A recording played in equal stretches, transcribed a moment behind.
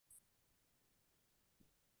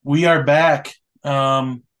We are back.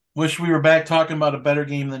 Wish we were back talking about a better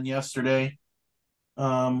game than yesterday.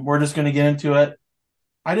 We're just going to get into it.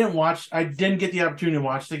 I didn't get the opportunity to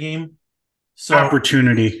watch the game. So,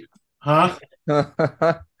 Opportunity. huh?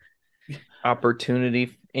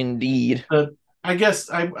 Opportunity indeed. The, I guess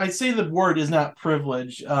I say the word is not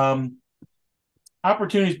privilege.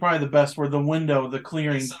 Opportunity is probably the best word. The window, the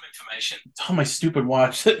clearing. Some information. Oh, my stupid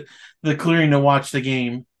watch. The clearing to watch the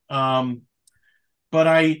game. But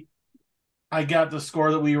I got the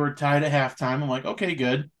score that we were tied at halftime. I'm like, okay,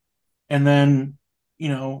 good. And then, you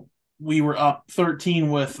know, we were up 13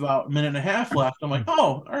 with about a minute and a half left. I'm like,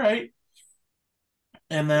 oh, all right.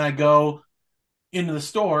 And then I go into the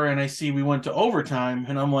store and I see we went to overtime,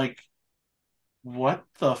 and I'm like, what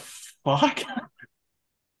the fuck?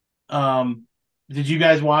 Um, did you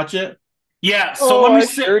guys watch it? Yeah, so Oh, I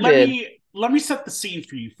sure did. let me set the scene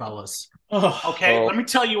for you fellas. Oh, Okay, Oh, let me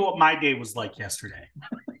tell you what my day was like yesterday.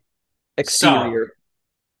 So,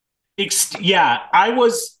 exterior. yeah, I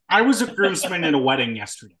was a groomsman in a wedding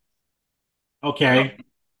yesterday. Okay.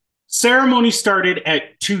 Ceremony started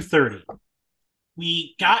at 2:30.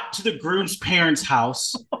 We got to the groom's parents'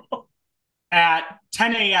 house at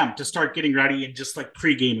 10 a.m. to start getting ready and just like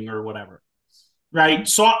pre-gaming or whatever. Right?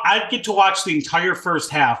 So I get to watch the entire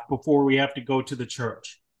first half before we have to go to the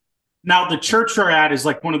church. Now the church we're at is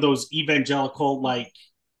like one of those evangelical like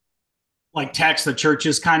tax the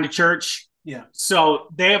churches kind of church. yeah. So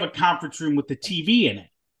they have a conference room with the TV in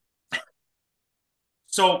it.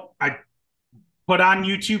 So I put on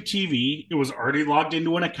YouTube TV. It was already logged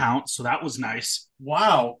into an account, so that was nice.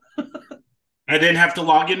 Wow. I didn't have to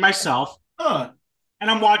log in myself. Huh. And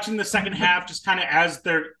I'm watching the second half just kind of as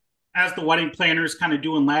the wedding planners kind of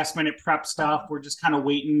doing last minute prep stuff. We're just kind of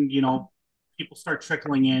waiting, people start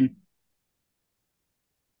trickling in.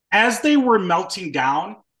 As they were melting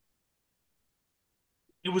down,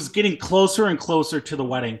 it was getting closer and closer to the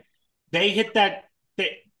wedding. They hit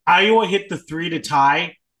Iowa hit the three to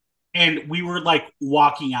tie, and we were like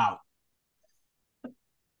walking out.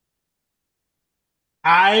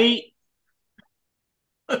 I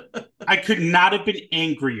I could not have been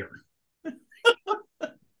angrier.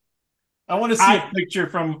 I want to see a I picture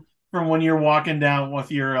from when you're walking down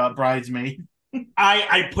with your bridesmaid.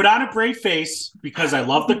 I put on a brave face because I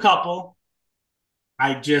love the couple.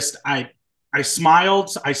 I just I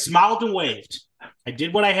smiled and waved. I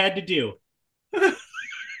did what I had to do.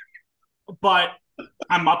 But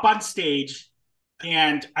I'm up on stage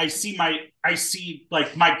and I see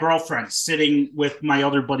like my girlfriend sitting with my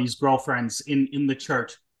other buddy's girlfriends in the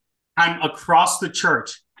church. I'm across the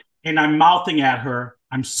church and I'm mouthing at her,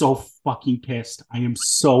 I'm so fucking pissed. I am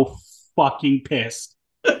so fucking pissed.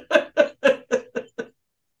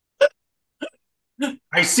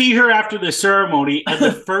 I see her after the ceremony, and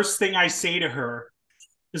the first thing I say to her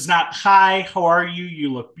is not, "Hi, how are you?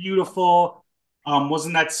 You look beautiful.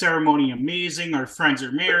 Wasn't that ceremony amazing? Our friends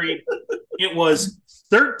are married." It was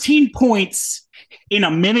 13 points in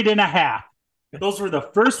a minute and a half. Those were the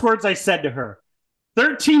first words I said to her.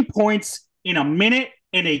 13 points in a minute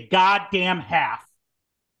and a goddamn half.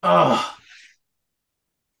 Oh,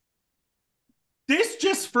 This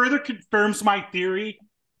just further confirms my theory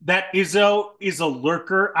that Izzo is a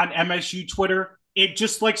lurker on MSU Twitter. It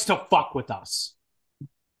just likes to fuck with us.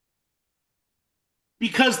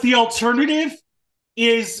 Because the alternative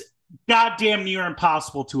is goddamn near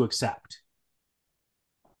impossible to accept.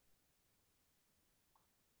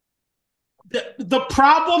 The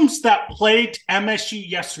problems that plagued MSU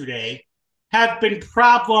yesterday have been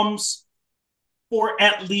problems for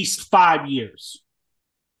at least 5 years.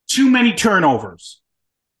 Too many turnovers.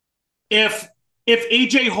 If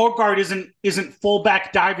AJ Hoggard isn't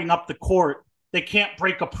fullback diving up the court, they can't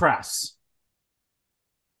break a press.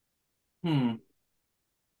 hmm.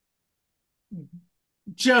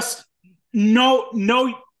 Just no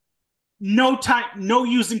time, no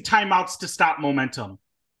using timeouts to stop momentum,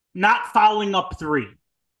 not fouling up three.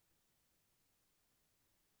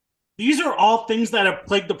 These are all things that have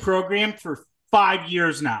plagued the program for 5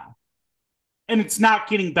 years now, and it's not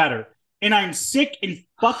getting better. And I'm sick and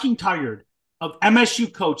fucking tired of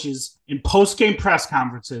MSU coaches in post-game press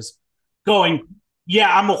conferences going,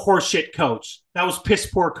 "Yeah, I'm a horseshit coach. That was piss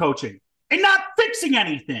poor coaching," and not fixing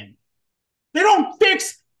anything. They don't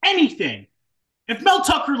fix anything. If Mel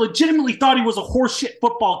Tucker legitimately thought he was a horseshit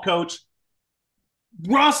football coach,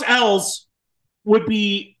 Ross Els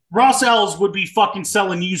Ross Els would be fucking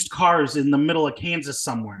selling used cars in the middle of Kansas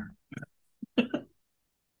somewhere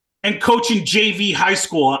and coaching JV high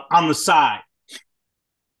school on the side.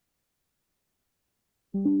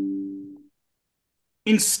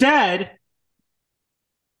 Instead,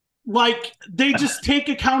 like they just take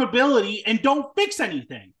accountability and don't fix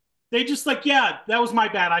anything. They just like, yeah, that was my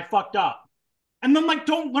bad. I fucked up. And then like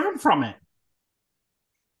don't learn from it.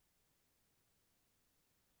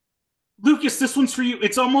 Lucas, this one's for you.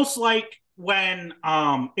 It's almost like when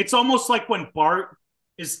Bart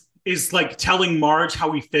is like telling Marge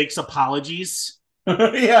how he fakes apologies.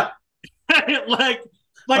 Yeah. like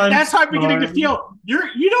that's how I'm beginning to feel.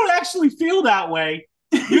 You don't actually feel that way.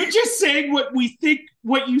 You're just saying what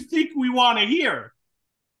you think we want to hear.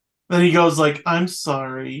 Then he goes like, "I'm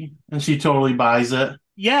sorry," and she totally buys it.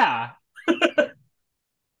 Yeah.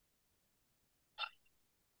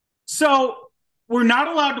 So we're not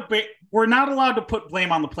allowed to put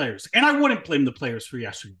blame on the players, and I wouldn't blame the players for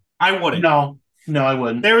yesterday. I wouldn't. No, I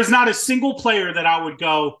wouldn't. There is not a single player that I would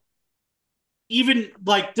go. Even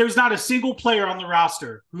like, there's not a single player on the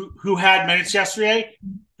roster who had minutes yesterday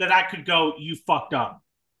that I could go, you fucked up.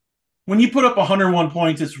 When you put up 101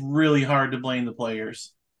 points, it's really hard to blame the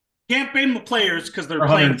players. Can't blame the players because they're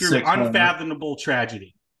playing through unfathomable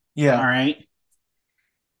tragedy. Yeah. All right.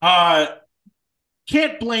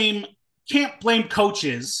 Can't blame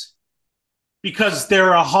coaches because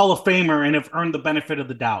they're a Hall of Famer and have earned the benefit of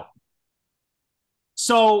the doubt.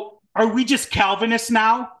 So are we just Calvinists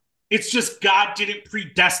now? It's just God didn't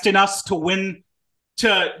predestine us to win.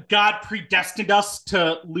 God predestined us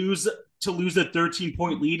to lose a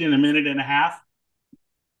 13-point lead in a minute and a half.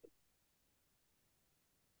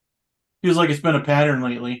 Feels like it's been a pattern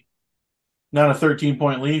lately. Not a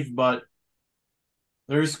 13-point lead, but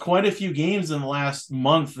there's quite a few games in the last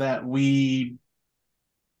month that we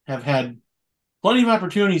have had plenty of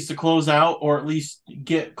opportunities to close out or at least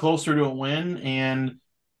get closer to a win, and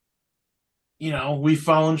we've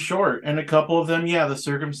fallen short. And a couple of them, the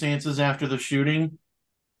circumstances after the shooting,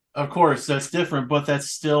 of course, that's different, but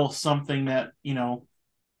that's still something that,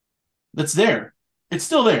 that's there. It's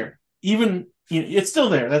still there. It's still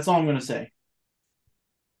there. That's all I'm going to say.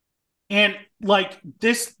 And like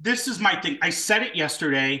this is my thing. I said it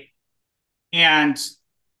yesterday and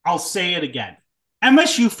I'll say it again.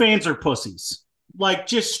 MSU fans are pussies. Like,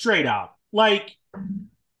 just straight out. Like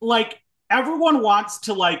everyone wants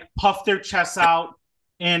to like puff their chests out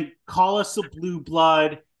and call us a blue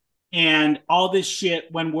blood and all this shit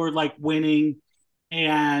when we're like winning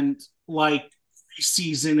and like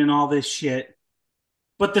preseason and all this shit.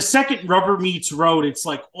 But the second rubber meets road, it's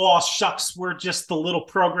like, oh shucks, we're just the little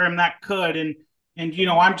program that could, and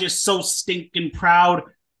I'm just so stinking proud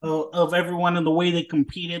of everyone and the way they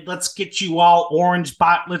competed. Let's get you all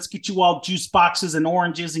let's get you all juice boxes and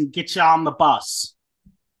oranges and get you on the bus.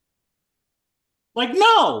 Like,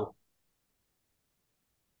 no.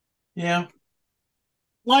 Yeah.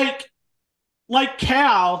 Like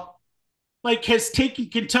Cal, like, has taken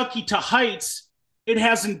Kentucky to heights it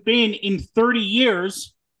hasn't been in 30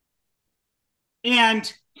 years.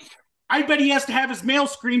 And I bet he has to have his mail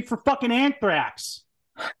screened for fucking anthrax.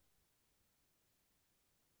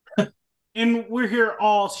 And we're here,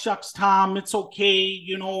 oh shucks, Tom, it's okay.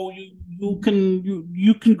 You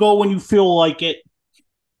can go when you feel like it.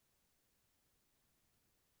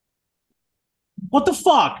 What the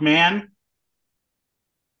fuck, man?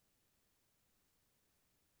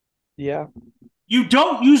 Yeah. You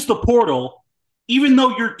don't use the portal, even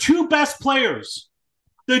though your two best players,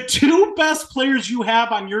 the two best players you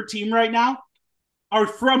have on your team right now, are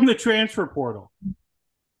from the transfer portal.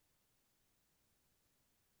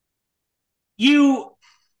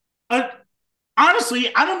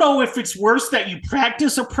 Honestly, I don't know if it's worse that you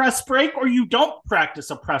practice a press break or you don't practice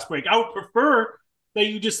a press break. I would prefer that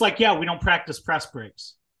you just we don't practice press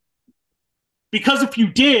breaks. Because if you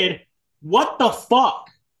did, what the fuck?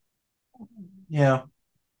 Yeah.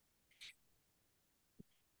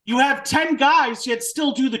 You have 10 guys, yet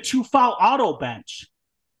still do the 2-foul auto bench.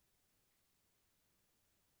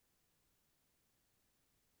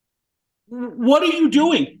 What are you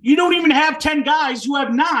doing? You don't even have 10 guys. You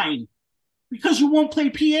have 9 because you won't play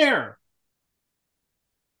Pierre.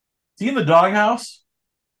 Is he in the doghouse?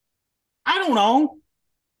 I don't know.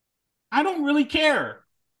 I don't really care.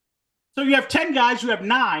 So you have 10 guys. You have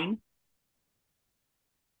 9.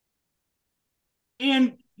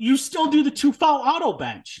 And you still do the 2-foul auto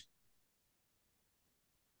bench.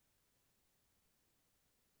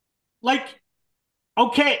 Like,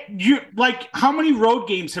 okay, how many road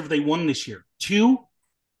games have they won this year? 2?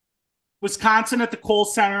 Wisconsin at the Kohl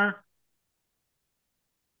Center.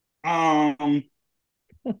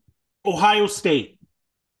 Ohio State.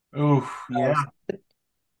 Oh, yeah.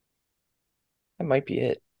 That might be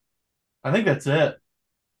it. I think that's it.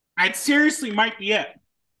 It seriously might be it.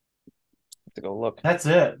 To go look. That's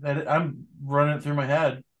it. I'm running it through my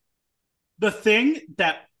head. The thing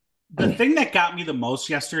that The thing that got me the most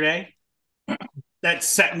yesterday, that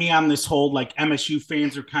set me on this whole like MSU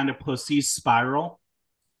fans are kind of pussies spiral,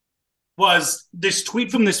 was this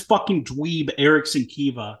tweet from this fucking dweeb Erickson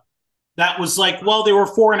Kiva that was like, well, they were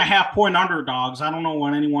 4.5-point underdogs. I don't know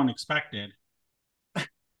what anyone expected.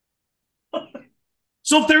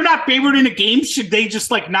 So if they're not favored in a game, should they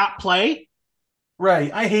just like not play?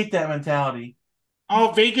 Right. I hate that mentality.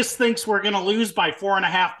 Oh, Vegas thinks we're going to lose by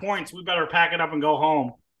 4.5 points. We better pack it up and go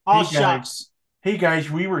home. Oh, shucks. Hey guys,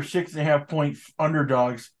 we were 6.5-point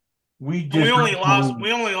underdogs. We only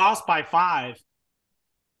lost by 5.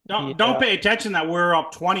 Don't pay attention that we're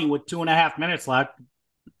up 20 with 2.5 minutes left.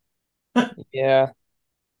 Yeah.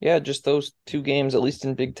 Yeah, just those 2 games, at least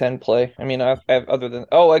in Big Ten play. I mean, I've other than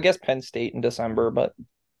I guess Penn State in December, but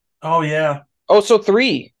oh yeah. Oh, so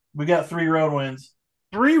 3. We got 3 road wins.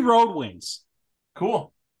 3 road wins.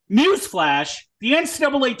 Cool. Newsflash: the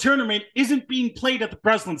NCAA tournament isn't being played at the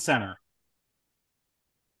Breslin Center.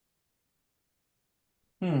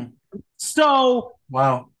 So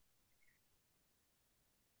wow.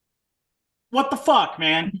 What the fuck,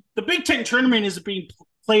 man? The Big Ten tournament isn't being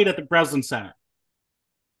played at the Breslin Center.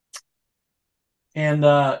 And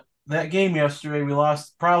that game yesterday, we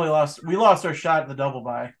lost our shot at the double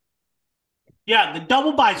bye. Yeah, the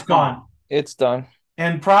double bye's gone. It's done.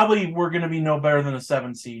 And probably we're going to be no better than a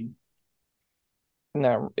 7 seed. In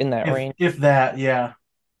that range. If that, yeah.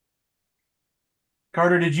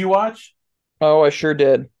 Carter, did you watch? Oh, I sure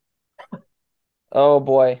did. Oh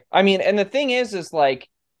boy. I mean, and the thing is like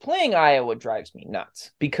playing Iowa drives me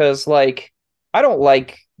nuts because like I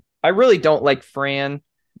really don't like Fran.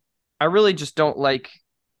 I really just don't like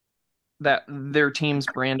that their team's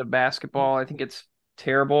brand of basketball. I think it's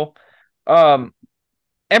terrible.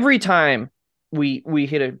 Every time we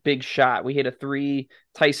hit a big shot, we hit a 3.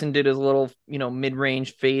 Tyson did his little,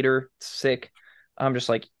 mid-range fader. It's sick. I'm just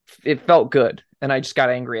like, it felt good. And I just got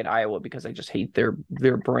angry at Iowa because I just hate their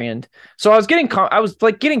brand. So I was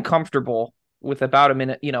getting comfortable with about a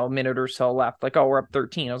minute or so left. Like, oh, we're up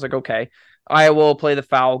 13. I was like, okay, Iowa will play the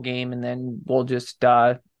foul game and then we'll just,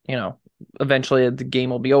 eventually the game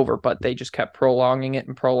will be over. But they just kept prolonging it.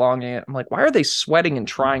 I'm like, why are they sweating and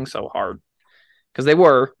trying so hard? Because they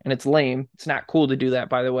were, and it's lame. It's not cool to do that,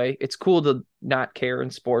 by the way. It's cool to not care in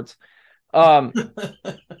sports. And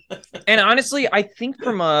honestly, I think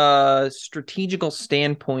from a strategical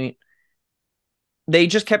standpoint, they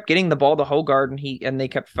just kept getting the ball to Hogard, and they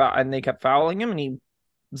kept fouling him, and he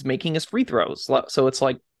was making his free throws. So it's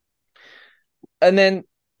like, and then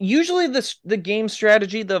usually the game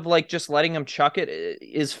strategy of like just letting him chuck it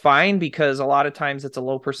is fine because a lot of times it's a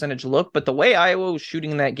low percentage look. But the way Iowa was shooting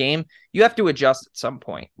in that game, you have to adjust at some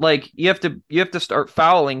point. Like you have to start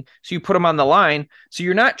fouling, so you put them on the line. So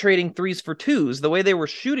you're not trading 3s for 2s. The way they were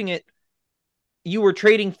shooting it, you were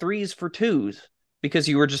trading 3s for 2s because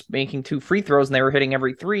you were just making 2 free throws and they were hitting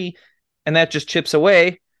every 3, and that just chips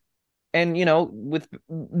away. And with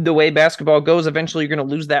the way basketball goes, eventually you're going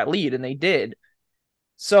to lose that lead, and they did.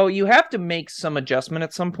 So you have to make some adjustment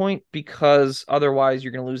at some point because otherwise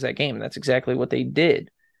you're going to lose that game. And that's exactly what they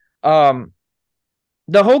did. The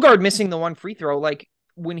Hogard missing the 1 free throw, like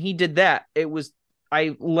when he did that,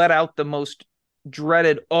 I let out the most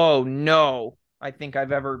dreaded, oh no, I think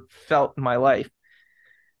I've ever felt in my life.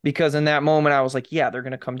 Because in that moment I was like, yeah, they're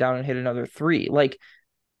going to come down and hit another 3. Like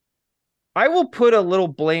I will put a little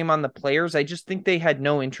blame on the players. I just think they had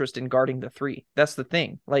no interest in guarding the 3. That's the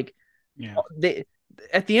thing. Like, yeah,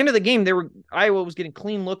 at the end of the game, Iowa was getting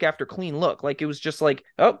clean look after clean look. Like it was just like,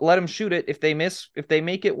 oh, let them shoot it. If they miss, if they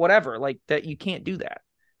make it, whatever. Like that, you can't do that.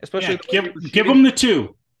 Especially give them the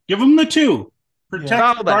 2. Give them the 2.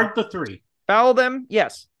 Protect, guard the 3. Foul them,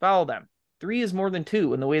 yes, foul them. 3 is more than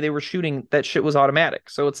 2, and the way they were shooting, that shit was automatic.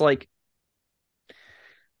 So it's like,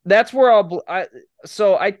 that's where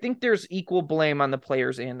I think there's equal blame on the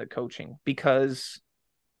players and the coaching because,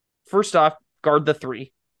 first off, guard the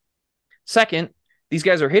 3. Second, these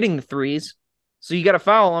guys are hitting the 3s, so you got to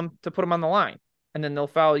foul them to put them on the line, and then they'll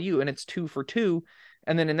foul you, and it's 2 for 2.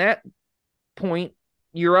 And then in that point,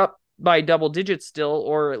 you're up by double digits still,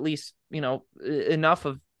 or at least, enough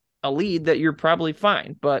of a lead that you're probably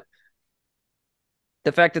fine. But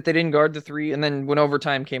the fact that they didn't guard the 3, and then when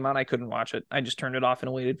overtime came on, I couldn't watch it. I just turned it off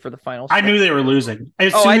and waited for the final score. I knew they were losing.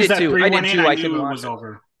 As soon as that 3 went in, I knew it was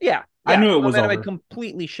over. Yeah. I knew it was over. I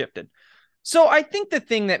completely shifted. So I think the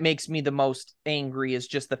thing that makes me the most angry is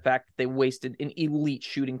just the fact that they wasted an elite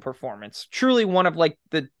shooting performance. Truly one of like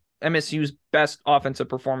the MSU's best offensive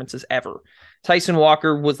performances ever. Tyson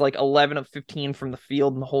Walker was like 11 of 15 from the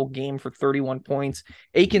field in the whole game for 31 points.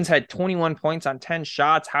 Akins had 21 points on 10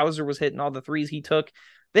 shots. Hauser was hitting all the 3s he took.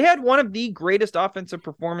 They had one of the greatest offensive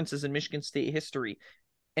performances in Michigan State history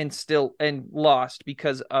and lost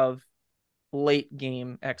because of late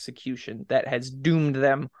game execution that has doomed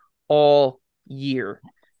them all year.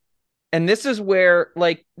 And this is where,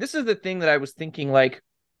 like, this is the thing that I was thinking, like,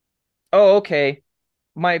 oh, okay,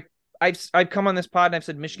 I've come on this pod and I've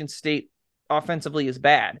said Michigan State offensively is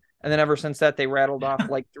bad. And then ever since that, they rattled off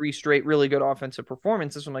like 3 straight really good offensive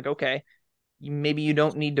performances. I'm like, okay, maybe you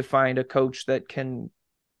don't need to find a coach that can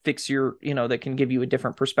fix your, that can give you a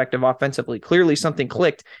different perspective offensively. Clearly something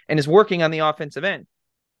clicked and is working on the offensive end.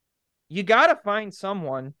 You got to find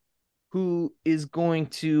someone who is going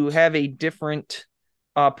to have a different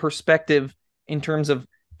perspective in terms of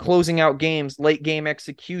closing out games, late game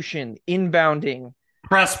execution, inbounding,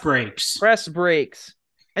 press breaks.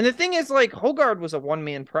 And the thing is, like, Hogard was a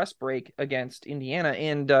one-man press break against Indiana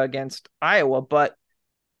and against Iowa, but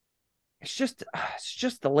it's just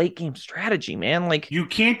the late game strategy, man. Like, you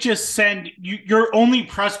can't just send your only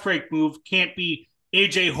press break move can't be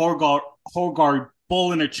AJ Hogard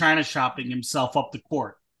bull in a china shopping himself up the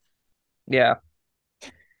court. Yeah.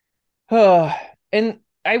 And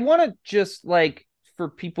I want to just, like, for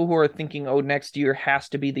people who are thinking, oh, next year has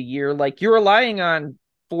to be the year, like, you're relying on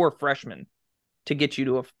 4 freshmen to get you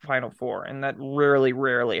to a Final Four, and that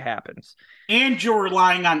rarely happens. And you're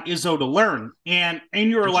relying on Izzo to learn, and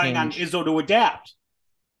you're relying on Izzo to adapt.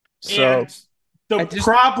 So and the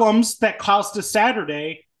problems that cost us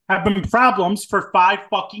Saturday have been problems for 5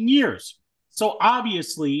 fucking years. So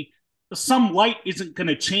obviously, some light isn't going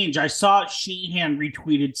to change. I saw Sheehan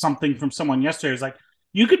retweeted something from someone yesterday. It's like,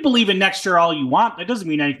 you could believe in next year all you want. That doesn't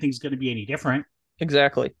mean anything's going to be any different.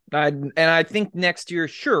 Exactly. And I think next year,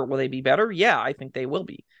 sure, will they be better? Yeah, I think they will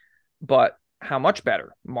be. But how much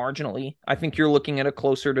better? Marginally. I think you're looking at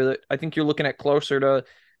closer to,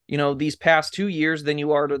 these past 2 years than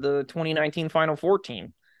you are to the 2019 Final Four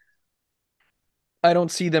team. I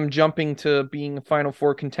don't see them jumping to being a Final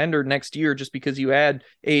Four contender next year just because you add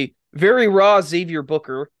a very raw Xavier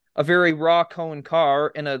Booker, a very raw Cohen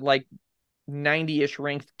Carr, and a like 90-ish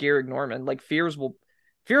ranked Garrick Norman. Like Fears will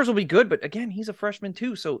be good, but again, he's a freshman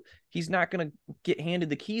too, so he's not going to get handed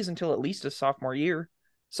the keys until at least his sophomore year.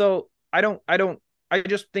 So I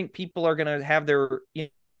just think people are going to have their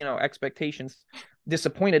expectations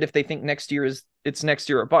disappointed if they think next year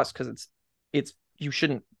or bust, because it's you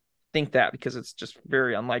shouldn't think that, because it's just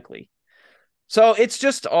very unlikely. So it's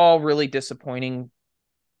just all really disappointing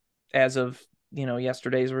as of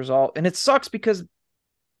yesterday's result, and it sucks because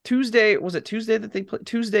Tuesday that they played,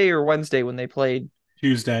 Tuesday or Wednesday when they played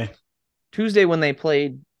Tuesday when they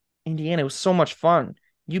played Indiana, it was so much fun.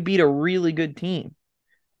 You beat a really good team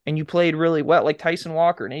and you played really well. Like Tyson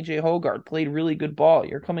Walker and AJ Hogard played really good ball.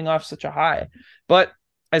 You're coming off such a high. But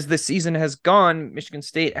as the season has gone, Michigan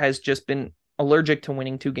State has just been allergic to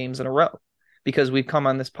winning 2 games in a row, because we've come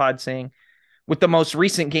on this pod saying, with the most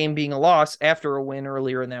recent game being a loss after a win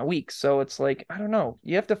earlier in that week. So it's like, I don't know.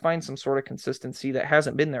 You have to find some sort of consistency that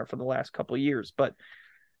hasn't been there for the last couple of years. But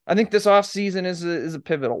I think this offseason is a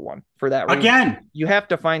pivotal one for that reason. Again, you have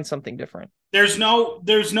to find something different. There's no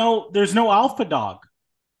alpha dog.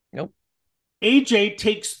 Nope. AJ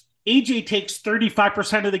takes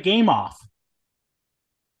 35% of the game off.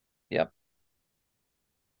 Yep.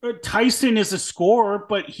 Tyson is a scorer,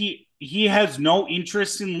 but he has no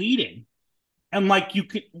interest in leading. And like, you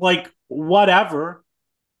could, like, whatever,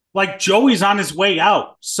 like, Joey's on his way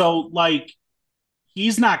out. So like,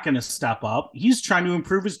 he's not going to step up. He's trying to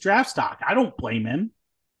improve his draft stock. I don't blame him.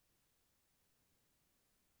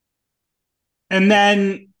 And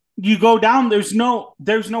then you go down, there's no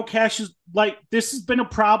Cassius. Like, this has been a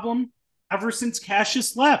problem ever since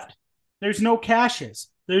Cassius left. There's no Cassius.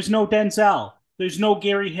 There's no Denzel. There's no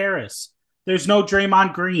Gary Harris. There's no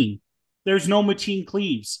Draymond Green. There's no Mateen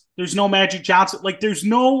Cleaves. There's no Magic Johnson. Like, there's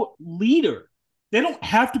no leader. They don't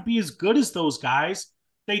have to be as good as those guys.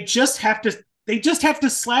 They just have to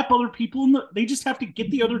slap other people they just have to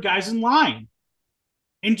get the other guys in line.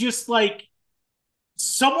 And just like,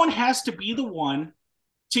 someone has to be the one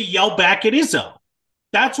to yell back at Izzo.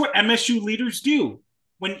 That's what MSU leaders do.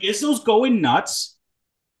 When Izzo's going nuts,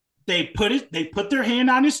 they put their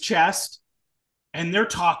hand on his chest and they're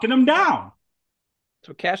talking him down. That's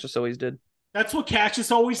what Cassius always did. That's what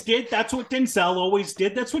Cassius always did. That's what Denzel always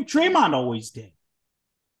did. That's what Draymond always did.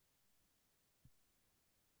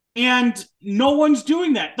 And no one's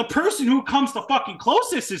doing that. The person who comes the fucking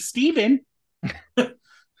closest is Steven.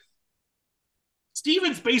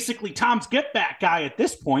 Steven's basically Tom's get back guy at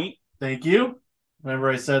this point. Thank you. Remember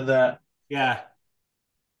I said that. Yeah.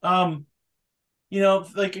 Like,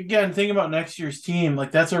 again, thinking about next year's team,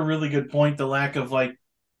 like, that's a really good point. The lack of like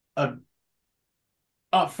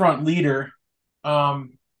upfront leader.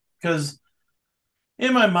 Because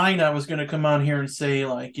in my mind, I was going to come on here and say,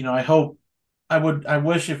 like, I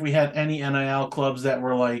wish if we had any NIL clubs that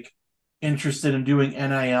were like interested in doing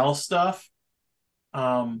NIL stuff,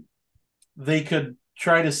 they could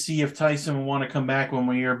try to see if Tyson would want to come back one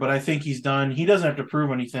more year. But I think he's done. He doesn't have to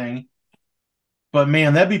prove anything. But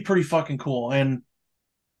man, that'd be pretty fucking cool.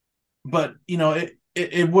 But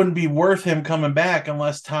it wouldn't be worth him coming back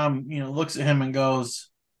unless Tom, looks at him and goes,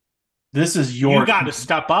 "This is your. You got to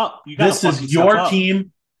step up. You got This is your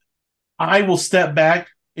team. I will step back.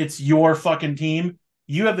 It's your fucking team.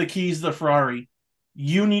 You have the keys to the Ferrari.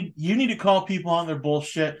 You need to call people on their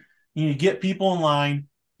bullshit. You need to get people in line.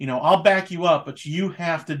 I'll back you up, but you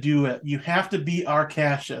have to do it. You have to be our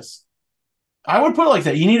Cassius." I would put it like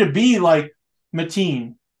that. You need to be like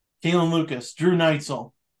Mateen, Kalen Lucas, Drew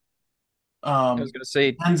Neitzel. I was going to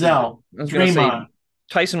say Denzel, Draymond.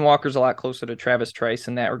 Tyson Walker's a lot closer to Travis Trice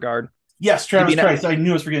in that regard. Yes, Travis Trice. I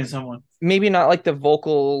knew I was forgetting someone. Maybe not like the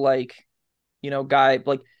vocal, guy.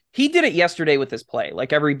 Like, he did it yesterday with his play.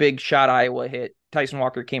 Like, every big shot Iowa hit, Tyson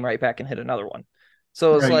Walker came right back and hit another one.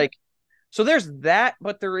 So it's like, so there's that,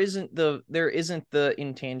 but there isn't the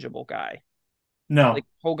intangible guy. No. Like,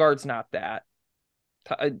 Hoggard's not that.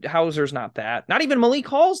 Hauser's not that. Not even Malik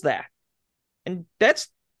Hall's that. And that's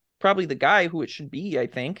probably the guy who it should be, I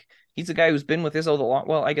think. He's the guy who's been with Izzo the long.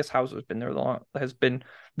 Well, I guess Hauser's been there has been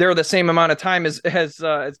there the same amount of time as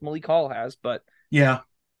Malik Hall has, but yeah.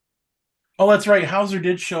 Oh, that's right. Hauser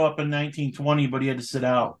did show up in 1920, but he had to sit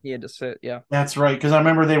out. He had to sit, yeah. That's right, because I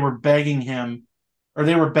remember they were begging him, or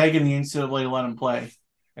they were begging the NCAA to let him play,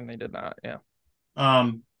 and they did not. Yeah.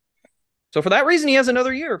 So for that reason, he has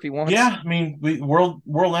another year if he wants. Yeah, I mean, world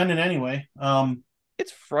ended anyway.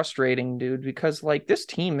 It's frustrating, dude, because like this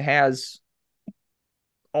team has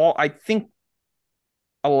I think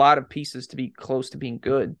a lot of pieces to be close to being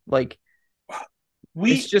good. Like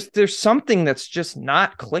it's just there's something that's just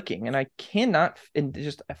not clicking, and I cannot, and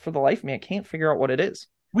just for the life of me, I can't figure out what it is.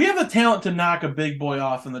 We have the talent to knock a big boy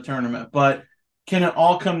off in the tournament, but can it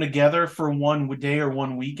all come together for one day or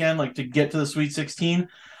one weekend, like to get to the Sweet 16?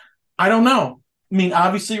 I don't know. I mean,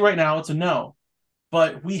 obviously right now it's a no,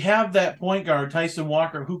 but we have that point guard, Tyson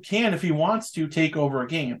Walker, who can, if he wants to, take over a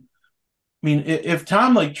game. I mean, if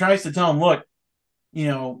Tom tries to tell him, look,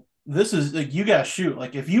 this is like, you gotta shoot.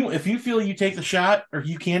 Like if you feel you take the shot or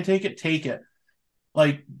you can take it.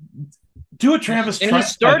 Like do a Travis. And he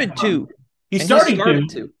started to. He's starting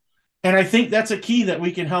to. And I think that's a key that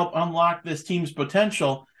we can help unlock this team's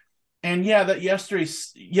potential. And yeah, that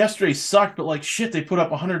yesterday sucked, but like shit, they put up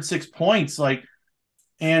 106 points.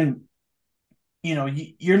 And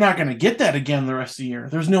you're not going to get that again the rest of the year.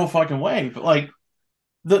 There's no fucking way. But like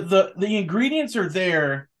the ingredients are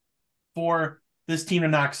there for this team to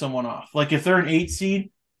knock someone off. Like if they're an 8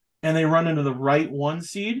 seed and they run into the right 1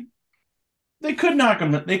 seed, they could knock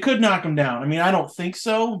them. They could knock them down. I mean, I don't think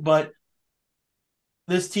so, but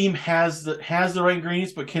this team has the right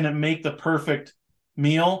ingredients. But can it make the perfect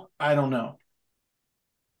meal? I don't know.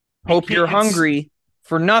 Hope you're hungry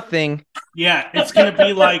for nothing. Yeah, it's gonna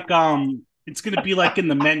be like in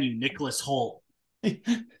the menu, Nicholas Holt.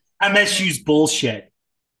 MSU's bullshit.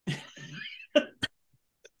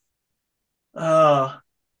 I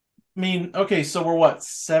mean, okay, so we're what,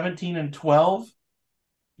 17-12?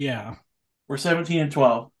 Yeah. We're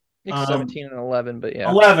 17-12. It's 17-11, but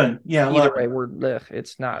yeah. 11. Yeah. Either way,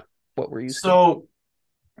 it's not what we're used to.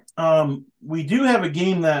 So we do have a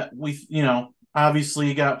game that we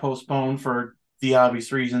obviously got postponed for the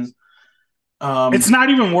obvious reasons. It's not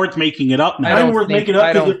even worth making it up now. Not even worth making it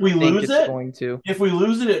up, because if we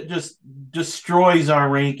lose it, it just destroys our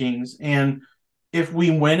rankings. And if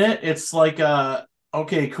we win it, it's like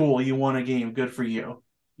okay, cool, you won a game, good for you.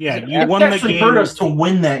 Yeah, you won the game. It hurt us to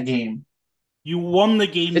win that game. You won the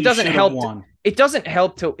game. It doesn't help. It doesn't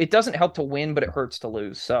help to win, but it hurts to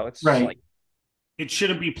lose. So it's right. Like it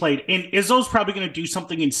shouldn't be played. And Izzo's probably going to do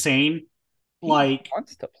something insane. He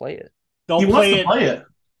wants to play it. They'll play it.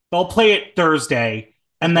 They'll play it Thursday,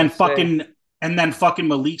 and then fucking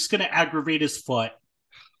Malik's going to aggravate his foot,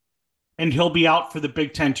 and he'll be out for the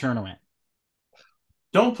Big Ten tournament.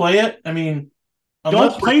 Don't play it. I mean,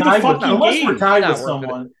 don't play the fucking game. Unless we're tied with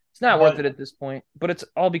someone. It's not worth it at this point, but it's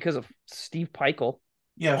all because of Steve Peichel.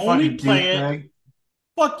 Yeah, only play it.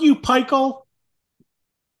 Fuck you, Peichel.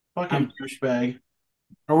 Fucking douchebag.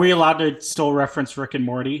 Are we allowed to still reference Rick and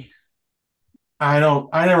Morty? I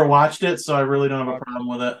never watched it, so I really don't have a problem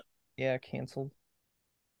with it. Yeah, canceled.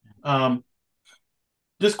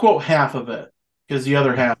 Just quote half of it, because the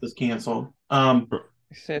other half is canceled. I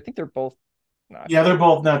think they're both not. Yeah, they're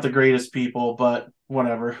both not the greatest people, but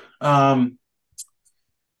whatever.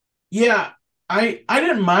 Yeah, I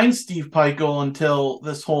didn't mind Steve Peichel until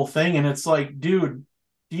this whole thing, and it's like, dude,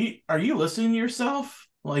 are you listening to yourself?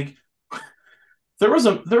 Like, there was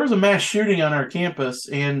a mass shooting on our campus,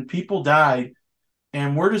 and people died,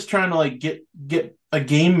 and we're just trying to like get a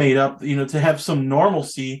game made up, to have some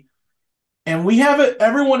normalcy. And we have it.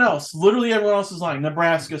 Literally everyone else is lying.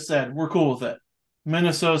 Nebraska said we're cool with it.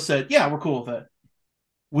 Minnesota said, yeah, we're cool with it.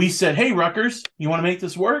 We said, hey, Rutgers, you want to make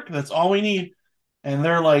this work? That's all we need. And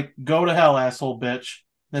they're like, go to hell, asshole bitch.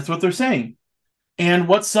 That's what they're saying. And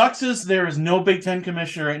what sucks is there is no Big Ten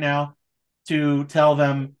commissioner right now to tell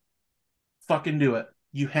them, fucking do it.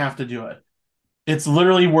 You have to do it. It's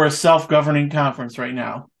literally, we're a self-governing conference right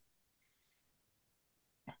now.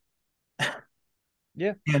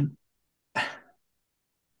 Yeah. And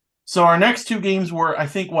so our next two games were, I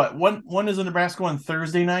think, one is in Nebraska on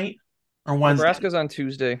Thursday night or Wednesday. Nebraska's on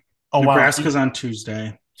Tuesday. Oh, Nebraska's on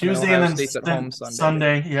Tuesday. Tuesday and then State's at home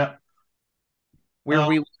Sunday. Yep. Where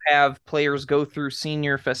we will have players go through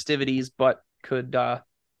senior festivities, but could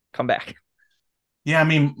come back. Yeah, I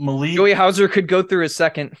mean, Malik. Joey Hauser could go through his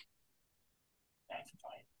second.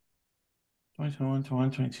 2021,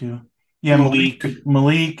 2022. Yeah,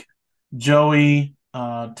 Malik, Joey,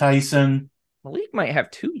 Tyson. Malik might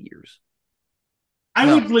have 2 years.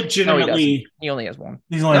 I would legitimately. He only has one.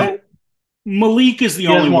 He's only. Malik is the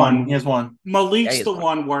only one. He has one. Malik's the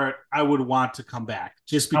one where I would want to come back,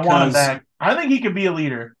 just because. I want him back. I think he could be a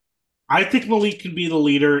leader. I think Malik can be the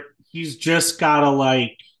leader. He's just gotta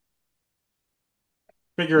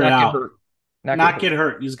figure it out. Not get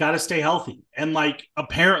hurt. He's got to stay healthy, and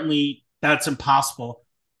apparently that's impossible.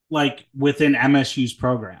 Within MSU's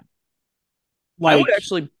program. I would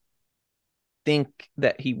actually think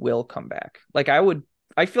that he will come back.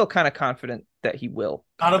 I feel kind of confident that he will.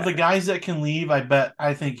 Out of the guys that can leave,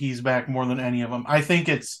 I think he's back more than any of them. I think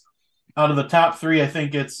it's out of the top three. I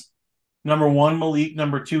think it's number one, Malik,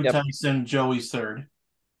 number two, Tyson, Joey's third.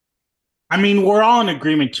 I mean, we're all in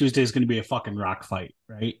agreement Tuesday is going to be a fucking rock fight,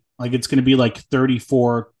 right? It's going to be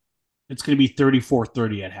 34. It's going to be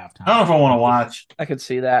 34-30 at halftime. I don't know if I want to watch. I could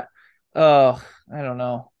see that. Oh, I don't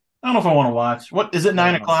know. I don't know if I want to watch. What is it?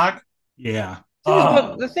 9 o'clock? Yeah.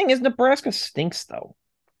 The thing is, Nebraska stinks, though.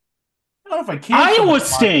 I don't know if I can. Iowa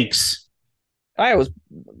stinks.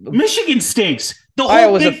 Michigan stinks. The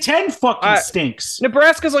whole Big Ten fucking stinks.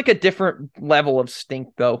 Nebraska's a different level of stink,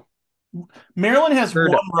 though. Maryland has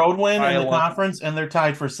one road win in the conference, and they're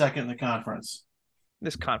tied for second in the conference.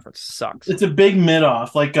 This conference sucks. It's a big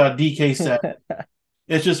mid-off, like DK said.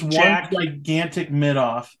 It's just one gigantic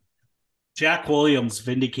mid-off. Jack Williams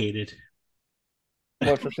vindicated.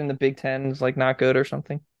 What, for saying the Big Ten is not good or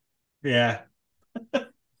something? Yeah.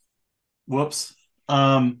 Whoops.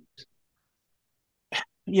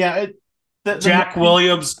 Yeah. Jack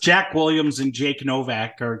Williams and Jake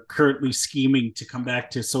Novak are currently scheming to come back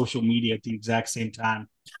to social media at the exact same time.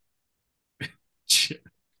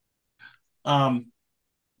 I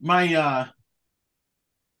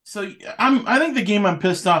think the game I'm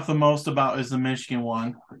pissed off the most about is the Michigan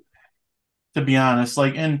one, to be honest.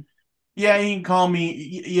 And yeah, you can call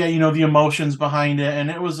me, the emotions behind it, and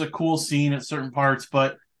it was a cool scene at certain parts,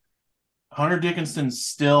 but Hunter Dickinson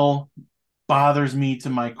still bothers me to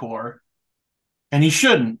my core. And he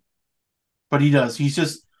shouldn't, but he does. He's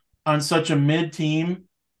just on such a mid team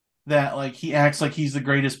that he acts like he's the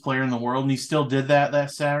greatest player in the world, and he still did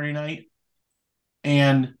that Saturday night.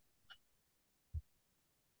 And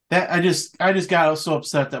that I just got so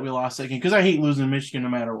upset that we lost that game, because I hate losing to Michigan no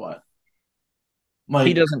matter what.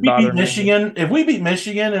 He doesn't bother Michigan. If we beat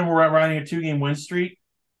Michigan and we're riding a 2-game win streak,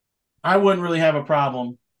 I wouldn't really have a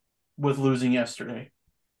problem with losing yesterday.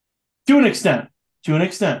 To an extent.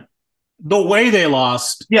 The way they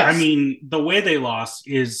lost, yes. I mean, the way they lost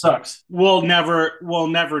sucks. Will never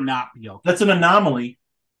not be okay. That's an anomaly.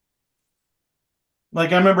 I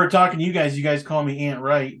remember talking to you guys call me Aunt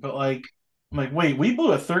Wright, but I'm wait, we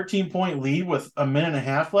blew a 13-point lead with a minute and a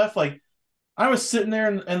half left. I was sitting there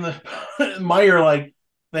in the Meyer,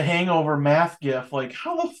 the Hangover math gif,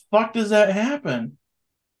 how the fuck does that happen?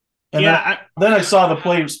 And then I saw the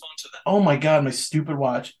play. Oh my God, my stupid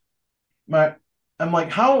watch. I'm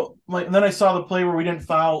how? Then I saw the play where we didn't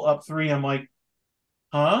foul up 3. I'm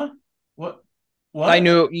huh? What? I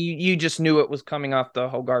knew you just knew it was coming off the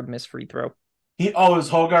Hogard missed free throw. It was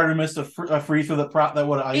Hogard who missed a free throw that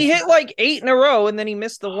would have. He hit 8 in a row, and then he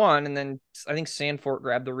missed the one, and then I think Sandfort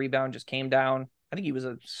grabbed the rebound, just came down. I think he was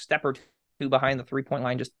a step or two behind the 3-point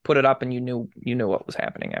line, just put it up, and you knew what was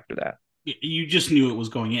happening after that. You just knew it was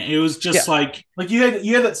going in. It was just you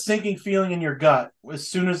had that sinking feeling in your gut as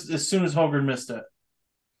soon as Hogard missed it.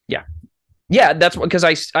 Yeah, that's because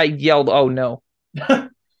I yelled, "Oh no!"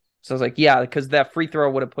 So I was like, yeah, because that free throw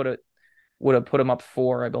would have put him up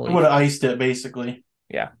 4, I It believe. would have iced it basically.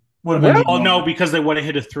 Yeah. Would have been. Oh no, because they would have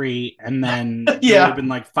hit a 3, and then there Yeah. would have been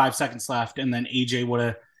like 5 seconds left, and then AJ would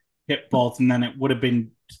have hit both, and then it would have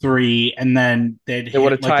been 3, and then They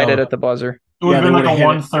would have tied it at the buzzer. It would have been they like a would've hit it.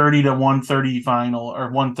 130 to 130 final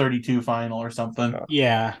or 132 final or something.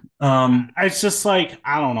 Yeah. It's just like,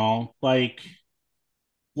 I don't know, like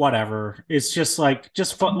whatever. It's just like,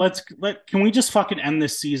 can we just fucking end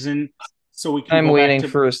this season so we can I'm go back waiting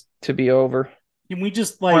for it to be over. Can we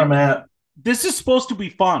just Where I'm at. this is supposed to be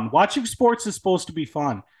fun. Watching sports is supposed to be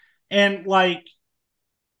fun. And like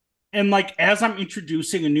as I'm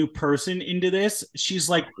introducing a new person into this, she's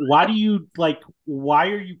like, why are you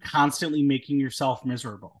constantly making yourself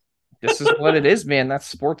miserable? This is what it is, man. That's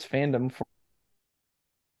sports fandom for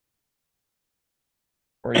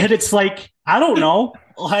you. And it's like, I don't know.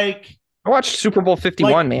 Like, I watched Super Bowl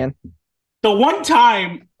 51, man. The one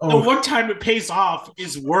time it pays off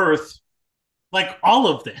is worth like all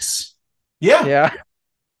of this. Yeah. Yeah.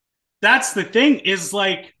 That's the thing, is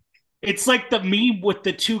like, it's like the meme with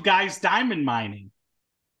the 2 guys diamond mining.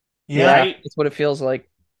 Yeah. Right? That's what it feels like.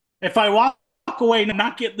 If I walk away and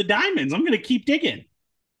not get the diamonds, I'm going to keep digging.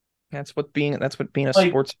 That's what being a Like,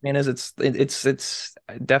 sports fan is. It's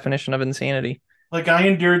a definition of insanity. Like, I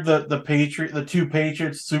endured the 2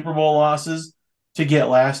 Patriots Super Bowl losses to get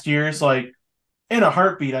last year's. Like, in a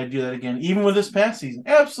heartbeat, I'd do that again, even with this past season.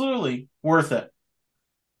 Absolutely worth it.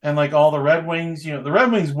 And like all the Red Wings, the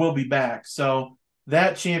Red Wings will be back, so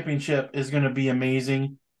that championship is going to be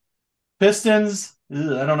amazing. Pistons,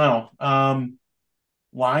 I don't know.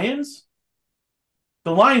 Lions.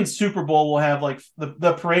 The Lions Super Bowl will have like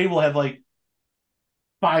the parade will have like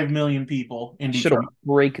 5 million people in Detroit. Should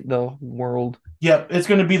break the world. Yep, it's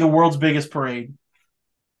going to be the world's biggest parade.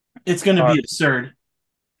 It's going to be absurd.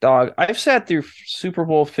 Dog, I've sat through Super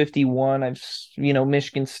Bowl 51.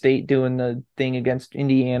 Michigan State doing the thing against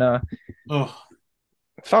Indiana. Ugh.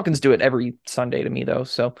 Falcons do it every Sunday to me, though.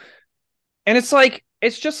 So, and it's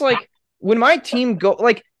just like when my team go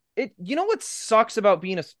like it. You know what sucks about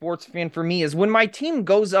being a sports fan for me is when my team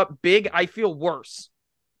goes up big, I feel worse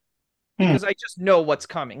because I just know what's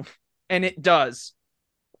coming, and it does.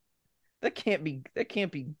 That can't be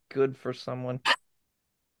good for someone.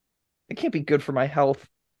 It can't be good for my health.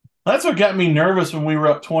 That's what got me nervous when we were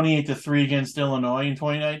up 28-3 against Illinois in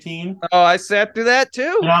 2019. Oh, I sat through that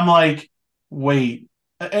too. And I'm like, wait.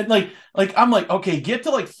 And like I'm like, okay, get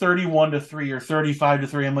to like 31-3 or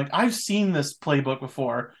 35-3. I'm like, I've seen this playbook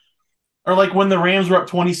before. Or like when the Rams were up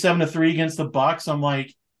 27-3 against the Bucks, I'm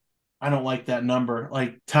like, I don't like that number.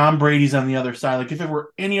 Like Tom Brady's on the other side. Like if it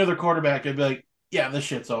were any other quarterback, I'd be like, yeah, this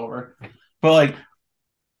shit's over. But like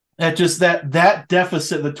that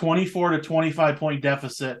deficit, the 24 to 25 point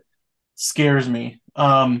deficit, scares me.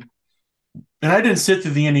 And I didn't sit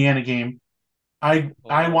through the Indiana game. I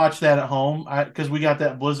watched that at home because we got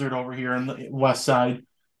that blizzard over here on the west side.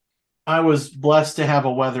 I was blessed to have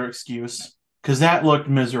a weather excuse because that looked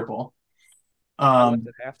miserable. I went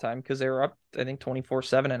at halftime because they were up, I think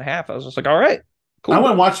 24-7 and a half. I was just like, all right, cool. I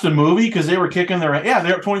went and watched the movie because they were kicking they're up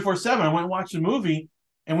 24-7. I went and watched the movie,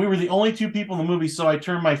 and we were the only 2 people in the movie, so I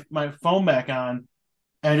turned my phone back on,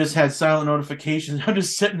 and I just had silent notifications. I'm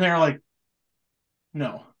just sitting there like,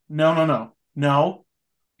 no.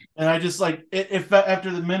 And I just like if after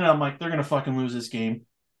the minute I'm like, they're gonna fucking lose this game.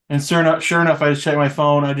 And sure enough, I just check my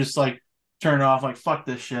phone. I just like turn it off, like fuck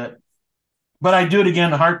this shit. But I do it again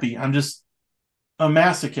in a heartbeat. I'm just a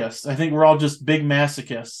masochist. I think we're all just big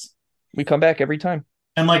masochists. We come back every time.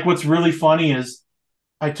 And like what's really funny is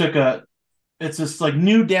I took it's this like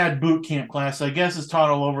new dad boot camp class. I guess it's taught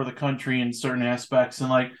all over the country in certain aspects. And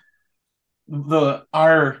like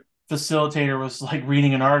our facilitator was like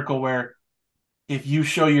reading an article where if you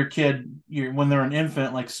show your kid when they're an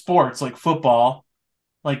infant, like sports, like football,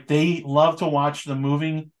 like they love to watch the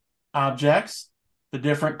moving objects, the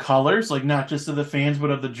different colors, like not just of the fans,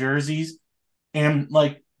 but of the jerseys. And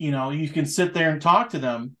like, you can sit there and talk to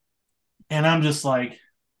them. And I'm just like,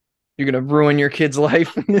 you're going to ruin your kid's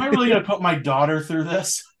life. Am I really going to put my daughter through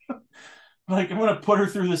this? Like, I'm going to put her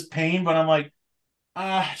through this pain, but I'm like,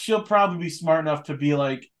 she'll probably be smart enough to be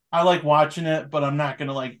like, I like watching it, but I'm not going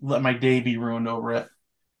to like let my day be ruined over it.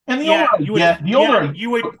 And you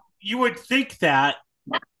would think that,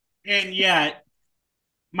 and yet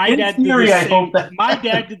my dad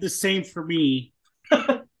did the same for me.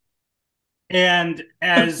 And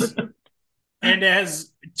as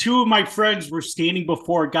 2 of my friends were standing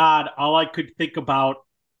before God, all I could think about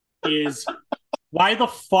is why the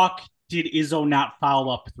fuck did Izzo not foul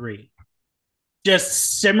up 3?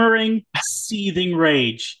 Just simmering, seething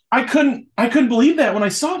rage I couldn't believe that when I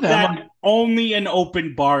saw that. that I'm like, only an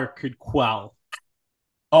open bar could quell.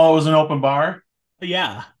 oh, it was an open bar.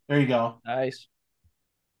 Yeah. There you go. Nice.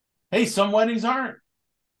 Hey, some weddings aren't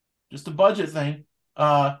just a budget thing.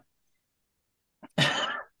 Trying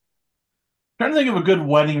to think of a good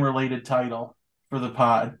wedding related title for the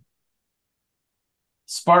pod.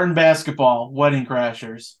 Spartan basketball wedding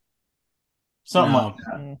crashers. Something like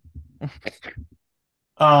No.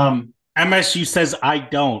 that. MSU says I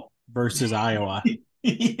don't versus Iowa.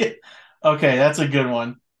 Yeah. Okay, that's a good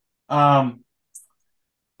one. Um,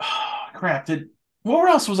 crap. What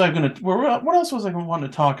else was I gonna? What else was I gonna want to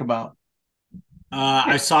talk about?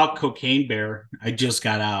 I saw Cocaine Bear. I just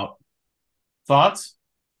got out. Thoughts?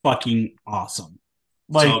 Fucking awesome.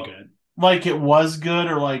 Like, So good. like it was good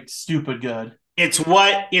or like stupid good? It's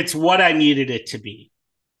what I needed it to be.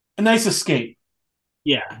 A nice escape.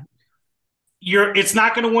 Yeah. It's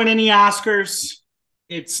not going to win any Oscars.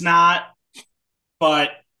 It's not,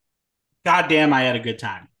 but goddamn, I had a good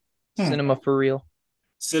time. Cinema for real.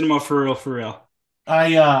 Cinema for real, for real.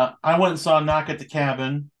 I went and saw Knock at the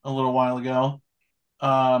Cabin a little while ago.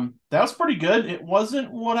 That was pretty good. It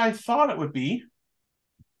wasn't what I thought it would be.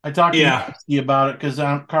 I talked to you about it because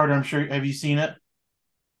Carter, I'm sure, have you seen it?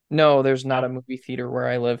 No, there's not a movie theater where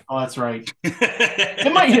I live. Oh, that's right.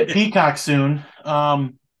 It might hit Peacock soon.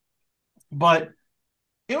 But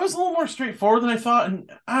it was a little more straightforward than I thought. And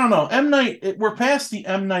I don't know, M. Night, we're past the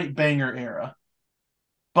M. Night banger era.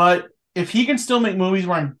 But if he can still make movies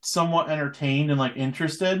where I'm somewhat entertained and like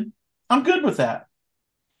interested, I'm good with that.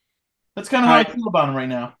 That's kind of how I feel about him right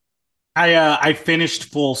now. I finished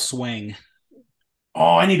Full Swing.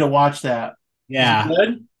 Oh, I need to watch that. Yeah. Is it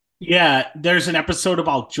good? Yeah, there's an episode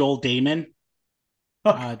about Joel Damon.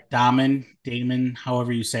 Damon,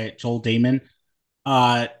 however you say it, Joel Damon.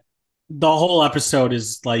 The whole episode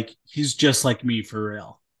is like he's just like me for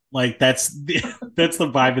real. Like that's the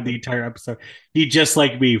vibe of the entire episode. He just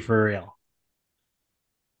like me for real.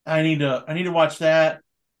 I need to watch that.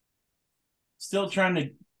 Still trying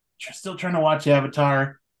to watch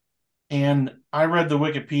Avatar, and I read the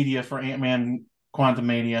Wikipedia for Ant-Man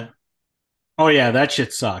Quantumania. Oh yeah, that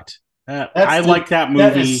shit sucked. I like that movie.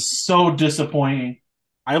 That is so disappointing.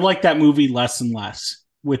 I like that movie less and less.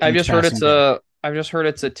 I've just heard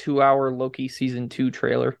it's a 2-hour Loki season 2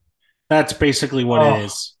 trailer. That's basically what it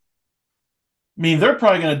is. I mean, they're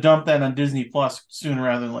probably going to dump that on Disney Plus sooner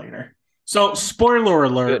rather than later. So, spoiler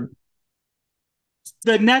alert. Good.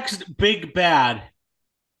 The next big bad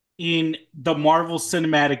in the Marvel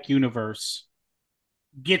Cinematic Universe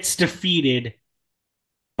gets defeated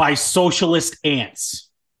by socialist ants.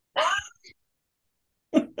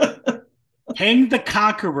 Kang the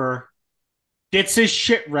Conqueror gets his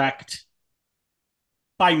shit wrecked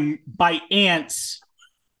by ants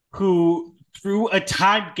who, through a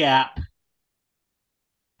time gap,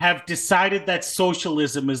 have decided that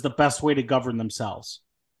socialism is the best way to govern themselves.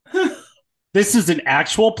 This is an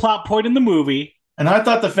actual plot point in the movie. And I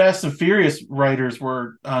thought the Fast and Furious writers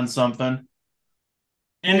were on something.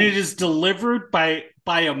 And it is delivered by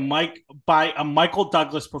a Michael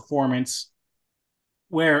Douglas performance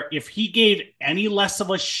where if he gave any less of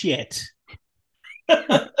a shit,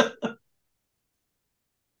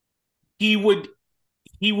 he would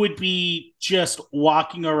be just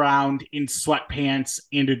walking around in sweatpants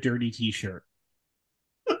and a dirty t-shirt.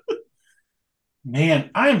 Man,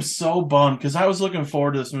 I am so bummed because I was looking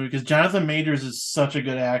forward to this movie because Jonathan Majors is such a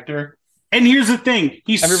good actor. And here's the thing,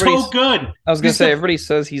 he's so good. I was going to say, everybody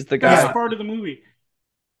says he's the guy. Best part of the movie.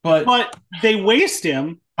 But they waste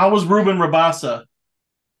him. How was Ruben Rabassa?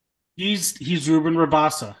 He's Ruben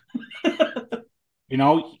Rabassa. You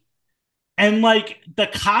know? And like the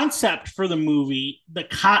concept for the movie,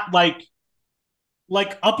 like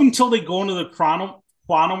up until they go into the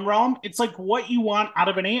quantum realm, it's like what you want out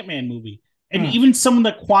of an Ant-Man movie. And even some of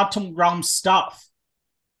the quantum realm stuff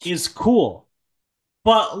is cool.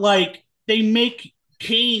 But like they make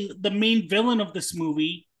Kane the main villain of this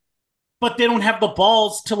movie, but they don't have the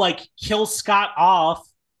balls to like kill Scott off.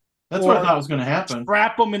 That's what I thought was going to happen.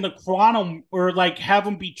 Trap him in the quantum, or like have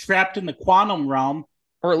him be trapped in the quantum realm.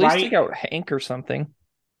 Or at least take out Hank or something.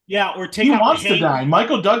 Yeah, or take out Hank. He wants to die.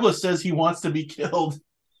 Michael Douglas says he wants to be killed.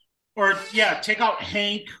 Or yeah, take out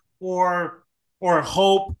Hank or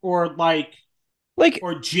Hope or like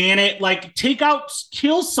or Janet. Like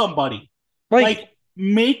kill somebody. Like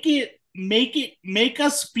make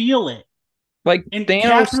us feel it. Like and Thanos,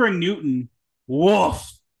 Catherine Newton.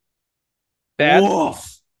 Woof. Bad.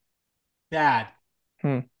 Woof. Bad.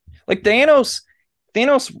 Like Thanos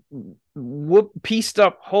pieced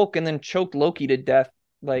up Hulk and then choked Loki to death.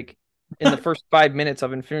 Like in the first 5 minutes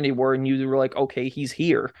of Infinity War, and you were like, okay, he's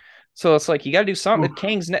here. So it's like you got to do something.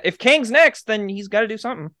 If Kang's next, then he's got to do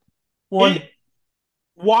something.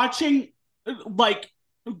 Watching like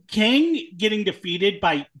Kang getting defeated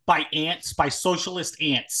by ants, by socialist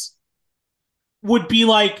ants, would be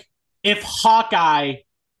like if Hawkeye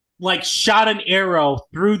like shot an arrow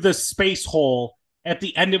through the space hole at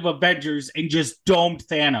the end of Avengers and just domed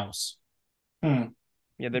Thanos. Yeah,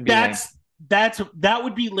 that'd be that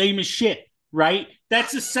would be lame as shit, right?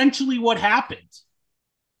 That's essentially what happened.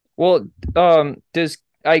 Well, does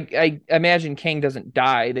I imagine Kang doesn't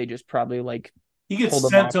die. They just probably like he gets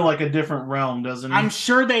sent to like a different realm, doesn't he? I'm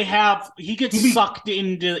sure they have. He gets sucked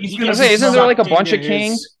into. Isn't there like a bunch of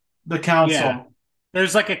Kangs? The council. Yeah.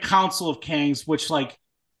 There's like a council of Kangs, which like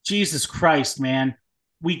Jesus Christ, man,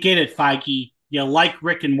 we get it, Feige. You like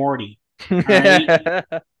Rick and Morty. Right?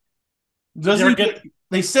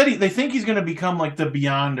 They said they think he's going to become like the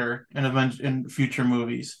Beyonder in future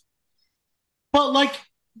movies. But like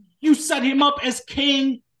you set him up as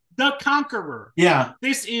Kang the Conqueror. Yeah,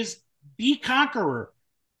 this is the Conqueror,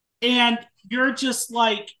 and you're just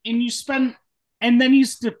like, and then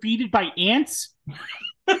he's defeated by ants.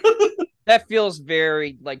 That feels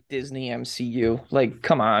very like Disney MCU. Like,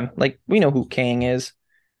 come on, like we know who Kang is.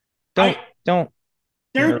 Don't.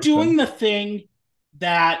 They're doing the thing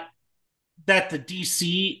that the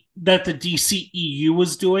DCEU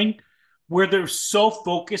was doing, where they're so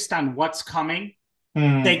focused on what's coming,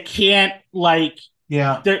 they can't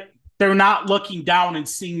they're not looking down and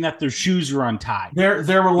seeing that their shoes are untied.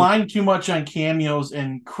 They're relying too much on cameos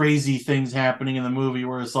and crazy things happening in the movie,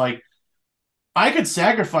 where it's like, I could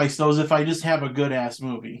sacrifice those if I just have a good ass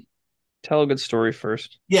movie. Tell a good story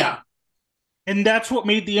first. Yeah. And that's what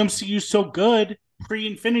made the MCU so good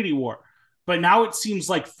pre-Infinity War. But now it seems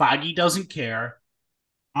like Feige doesn't care.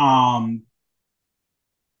 People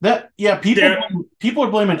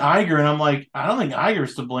are blaming Iger, and I'm like, I don't think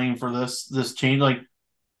Iger's to blame for this change. Like,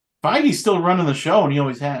 Feige's still running the show, and he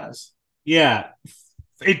always has. Yeah.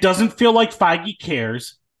 It doesn't feel like Feige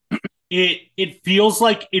cares. It feels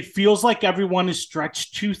like everyone is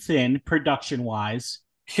stretched too thin production wise.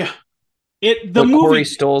 Yeah. The movie Corey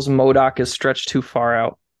Stoll's MODOK is stretched too far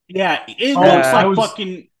out. Yeah, it looks like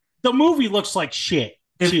fucking. The movie looks like shit.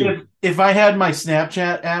 If I had my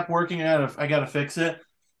Snapchat app working, I gotta fix it.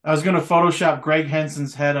 I was gonna Photoshop Greg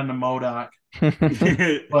Henson's head on the MODOK,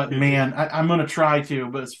 but man, I'm gonna try to,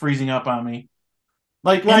 but it's freezing up on me.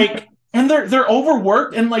 And they're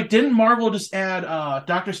overworked, and like, didn't Marvel just add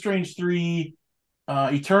Doctor Strange 3,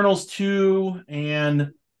 Eternals 2,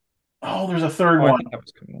 and there's a third one. I think that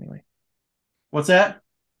was coming anyway. What's that?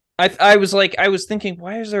 I was thinking,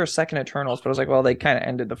 why is there a second Eternals? But I was like, well, they kind of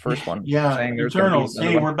ended the first one. Yeah, Eternals.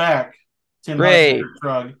 Hey, we're back. Great.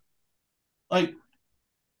 Like,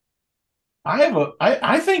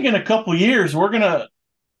 I think in a couple years we're gonna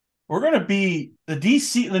be the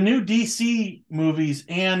new DC movies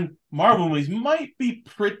and Marvel movies might be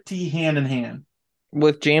pretty hand in hand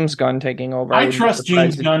with James Gunn taking over. I trust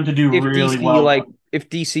James Gunn to do really well. Like, if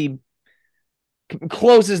DC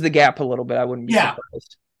closes the gap a little bit, I wouldn't be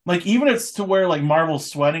surprised. Like, even it's to where like Marvel's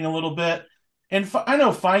sweating a little bit, and I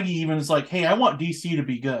know Feige even is like, hey, I want DC to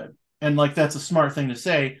be good, and like that's a smart thing to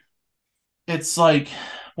say. It's like,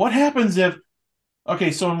 what happens if so in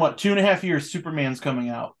 2.5 years Superman's coming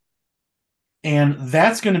out, and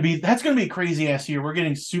that's gonna be a crazy ass year. We're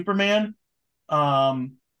getting Superman,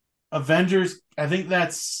 Avengers. I think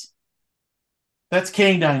that's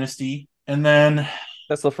Kang Dynasty, and then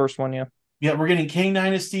that's the first one. Yeah, we're getting Kang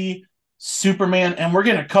Dynasty, Superman, and we're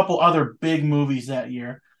getting a couple other big movies that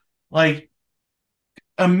year. Like,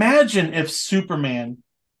 imagine if Superman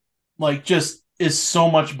like just is so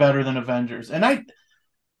much better than Avengers. And I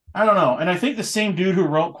don't know. And I think the same dude who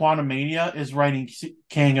wrote Quantumania is writing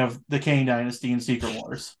Kang of the Kang Dynasty and Secret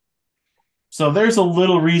Wars. So there's a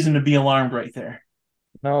little reason to be alarmed right there.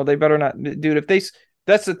 No, they better not, dude.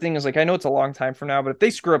 That's the thing, is like, I know it's a long time from now, but if they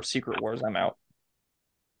screw up Secret Wars, I'm out.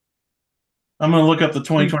 I'm going to look up the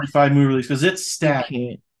 2025 movie release because it's stacked.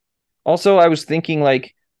 Also, I was thinking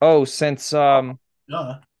like, since like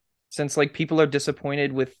people are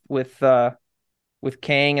disappointed with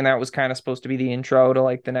Kang, and that was kind of supposed to be the intro to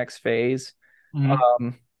like the next phase. Mm-hmm.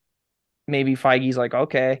 Maybe Feige's like,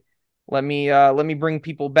 okay, let me bring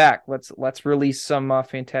people back. Let's release some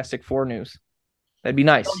Fantastic Four news. That'd be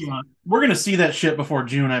nice. We're going to see that shit before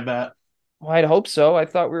June, I bet. Well, I'd hope so. I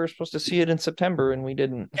thought we were supposed to see it in September, and we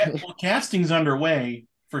didn't. Well, casting's underway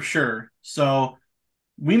for sure. So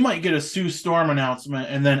we might get a Sue Storm announcement,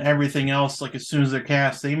 and then everything else, like as soon as they're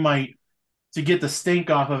cast, they might, to get the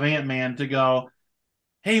stink off of Ant-Man, to go,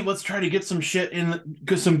 hey, let's try to get some shit in,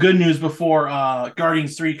 some good news before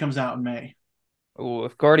Guardians 3 comes out in May. Oh,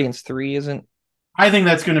 if Guardians 3 isn't, I think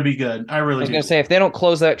that's going to be good. I I really was do. gonna say if they don't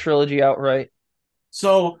close that trilogy out right.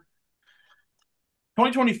 So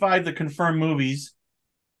 2025, the confirmed movies: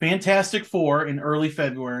 Fantastic Four in early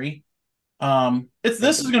February.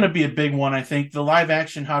 This is going to be a big one. I think the live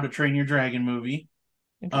action How to Train Your Dragon movie.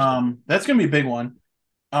 That's going to be a big one.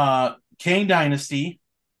 Kang Dynasty,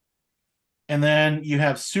 and then you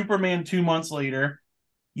have Superman 2 months later.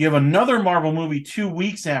 You have another Marvel movie 2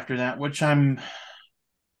 weeks after that, which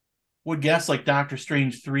would guess like Doctor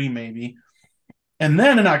Strange 3 maybe. And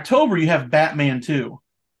then in October you have Batman 2.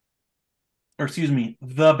 Or excuse me,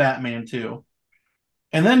 The Batman 2.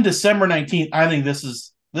 And then December 19th, I think this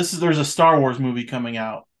is there's a Star Wars movie coming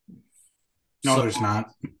out. No, there's not.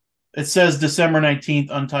 It says December 19th,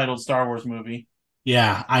 untitled Star Wars movie.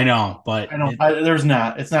 Yeah, I know, but there's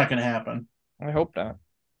not. It's not going to happen. I hope not.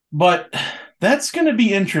 But that's going to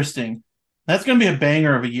be interesting. That's going to be a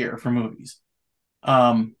banger of a year for movies.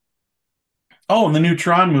 And the new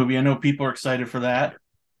Tron movie. I know people are excited for that.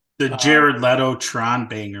 The Jared Leto Tron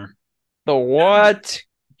banger. The what?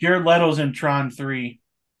 Jared Leto's in Tron 3.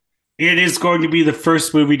 It is going to be the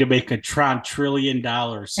first movie to make a Tron $1 trillion.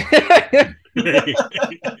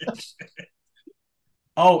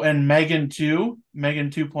 Oh, and Megan 2, Megan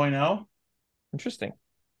 2.0. Interesting.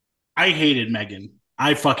 I hated Megan.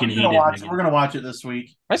 I fucking hated Megan. We're gonna watch it this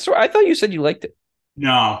week. I thought you said you liked it.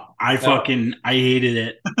 No, I hated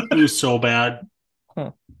it. It was so bad.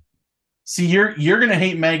 Huh. See, you're gonna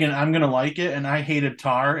hate Megan. I'm gonna like it, and I hated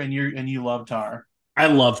Tar, and you love Tar. I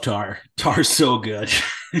love Tar. Tar's so good.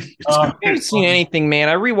 I haven't seen anything, man.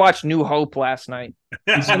 I rewatched New Hope last night.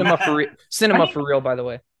 Cinema for real, by the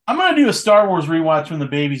way. I'm gonna do a Star Wars rewatch when the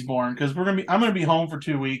baby's born because I'm gonna be home for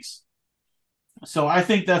 2 weeks. So I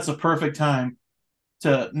think that's a perfect time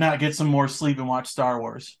to not get some more sleep and watch Star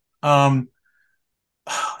Wars. What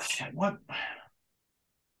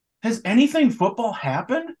has anything football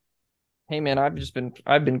happened? Hey man,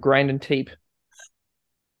 I've been grinding tape.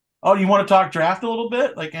 Oh, you want to talk draft a little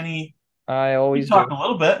bit? Like any? I always talk a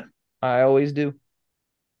little bit. I always do.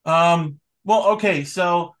 Well, okay,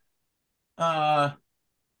 so let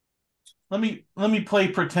me play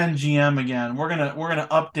pretend GM again. We're gonna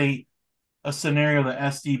update a scenario that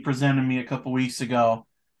SD presented me a couple weeks ago.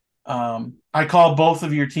 I call both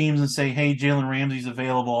of your teams and say, "Hey, Jalen Ramsey's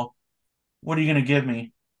available. What are you gonna give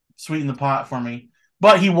me? Sweeten the pot for me."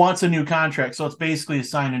 But he wants a new contract, so it's basically a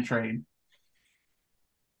sign and trade.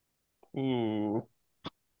 Ooh.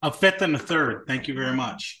 A fifth and a third. Thank you very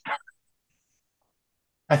much.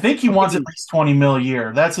 I think he wants at least $20 million a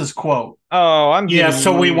year. That's his quote. Oh,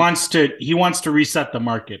 so he wants to reset the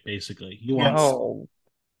market, basically.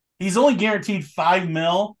 He's only guaranteed $5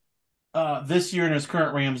 million this year in his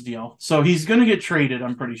current Rams deal. So he's gonna get traded,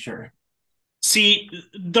 I'm pretty sure. See,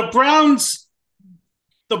 the Browns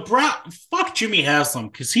fuck Jimmy Haslam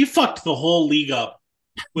because he fucked the whole league up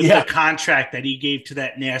with the contract that he gave to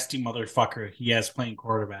that nasty motherfucker he has playing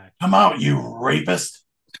quarterback. Come out, you rapist.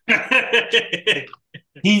 And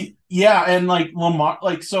like Lamar,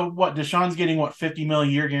 like, so what? Deshaun's getting what, $50 million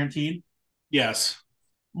a year guaranteed? Yes.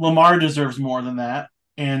 Lamar deserves more than that,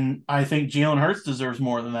 and I think Jalen Hurts deserves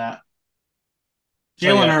more than that.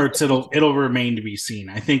 Jalen Hurts, it'll remain to be seen.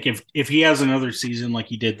 I think if he has another season like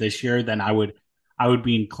he did this year, then I would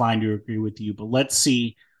be inclined to agree with you. But let's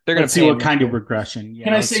see. Let's see what kind of regression.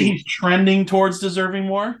 Can I say he's trending towards deserving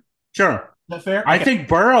more? Sure. Is that fair? I think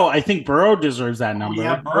Burrow deserves that number.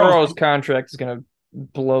 Yeah, Burrow's contract is going to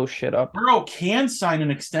blow shit up. Burrow can sign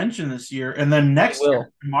an extension this year, and then next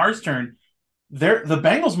year, Lamar's turn, the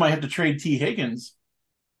Bengals might have to trade T. Higgins.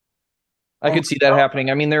 I could see that happening.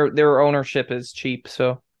 I mean, their ownership is cheap,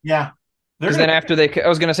 so yeah. Because then after they pay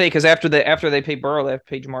Burrow, they have to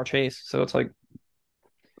pay Jamar Chase. So it's like,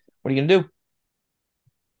 what are you gonna do?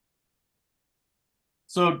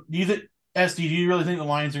 So do you really think the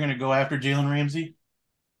Lions are going to go after Jalen Ramsey?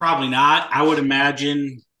 Probably not. I would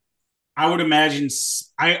imagine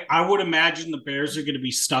the Bears are going to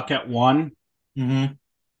be stuck at 1. Mm-hmm.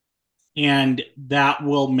 And that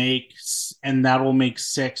will make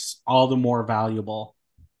 6 all the more valuable,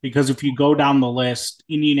 because if you go down the list,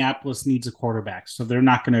 Indianapolis needs a quarterback, so they're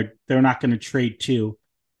not going to trade 2.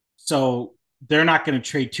 So they're not going to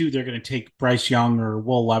trade 2. They're going to take Bryce Young or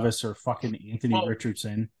Will Levis or fucking Anthony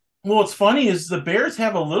Richardson. Well, what's funny is the Bears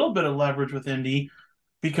have a little bit of leverage with Indy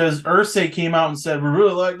because Irsay came out and said, "We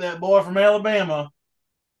really like that boy from Alabama,"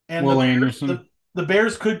 and Will Anderson. The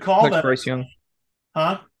Bears could call that Bryce Young,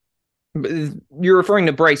 huh? You're referring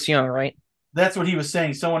to Bryce Young, right? That's what he was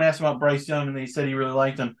saying. Someone asked about Bryce Young, and they said he really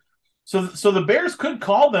liked him. So the Bears could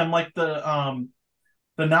call them like the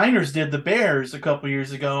Niners did the Bears a couple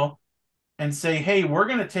years ago and say, "Hey, we're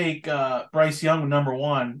going to take Bryce Young number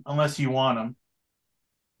 1 unless you want him.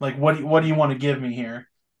 Like what do you want to give me here?"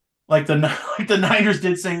 Like the like the Niners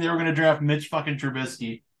did, saying they were going to draft Mitch fucking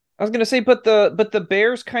Trubisky. I was gonna say, but the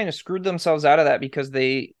Bears kind of screwed themselves out of that because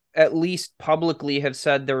they at least publicly have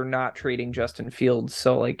said they're not trading Justin Fields.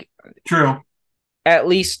 So like, True. at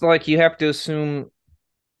least like you have to assume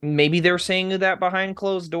maybe they're saying that behind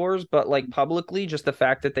closed doors, but like publicly, just the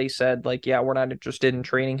fact that they said like, yeah, we're not interested in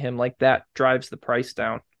trading him, like that drives the price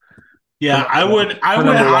down. Yeah, I would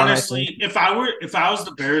number one, honestly, if I was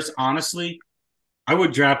the Bears, honestly, I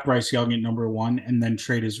would draft Bryce Young at number 1 and then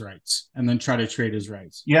trade his rights and then try to trade his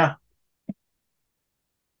rights. Yeah.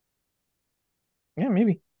 Yeah,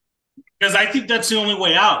 maybe. Because I think that's the only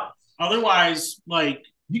way out. Otherwise, like,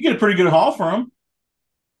 you get a pretty good haul for him.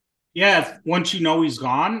 Yeah, once you know he's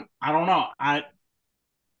gone, I don't know. I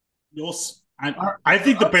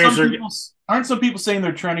think the Bears aren't some people saying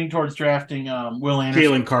they're trending towards drafting Will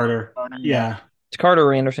Anderson, Jalen Carter. Yeah. It's Carter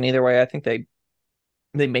or Anderson either way. I think they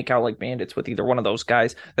make out like bandits with either one of those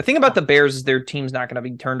guys. The thing about the Bears is their team's not going to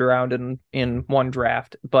be turned around in one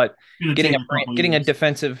draft, but getting a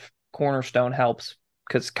defensive cornerstone helps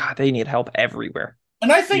because God, they need help everywhere.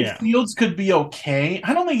 And I think Fields could be okay.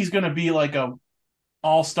 I don't think he's going to be like a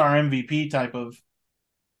all-star MVP type of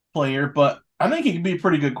player, but I think he could be a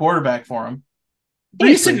pretty good quarterback for him.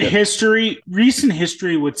 Recent history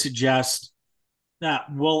would suggest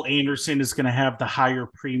that Will Anderson is going to have the higher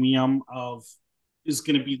premium of is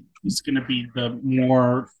going to be the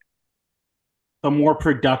more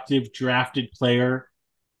productive drafted player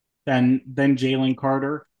than Jalen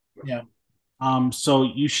Carter. Yeah. So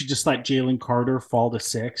you should just let Jalen Carter fall to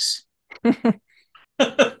 6.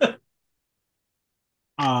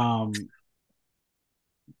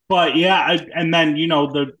 But yeah, and then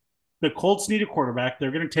the Colts need a quarterback.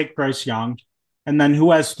 They're going to take Bryce Young, and then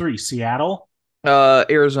who has 3? Seattle,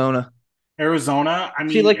 Arizona. I mean,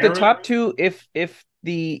 see, like the top 2. If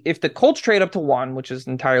the Colts trade up to 1, which is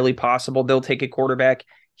entirely possible, they'll take a quarterback.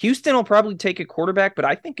 Houston will probably take a quarterback, but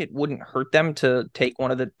I think it wouldn't hurt them to take one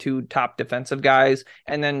of the 2 top defensive guys.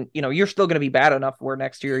 And then, you're still going to be bad enough where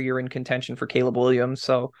next year you're in contention for Caleb Williams.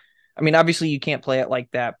 So, I mean, obviously you can't play it like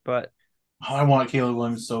that, but I want Caleb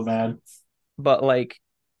Williams so bad. But like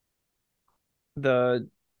the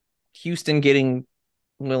Houston getting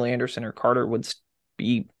Will Anderson or Carter would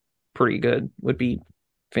be pretty good. Would be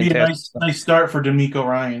fantastic. Nice start for DeMeco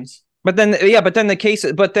Ryans. But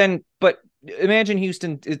imagine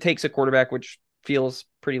Houston takes a quarterback, which feels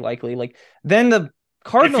pretty likely. Like then the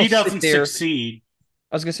Cardinals, if he doesn't succeed,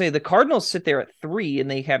 I was gonna say the Cardinals sit there at 3 and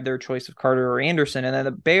they have their choice of Carter or Anderson, and then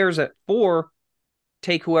the Bears at 4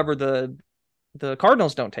 take whoever the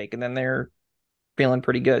Cardinals don't take, and then they're feeling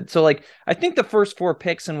pretty good. So like I think the first 4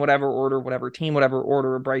 picks in whatever order,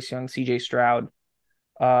 Bryce Young, CJ Stroud,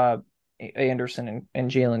 Anderson, and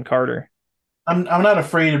Jalen Carter. I'm not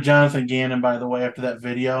afraid of Jonathan Gannon, by the way, after that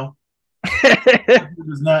video. He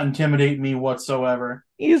does not intimidate me whatsoever.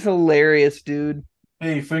 He's hilarious, dude.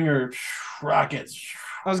 Hey, finger rockets.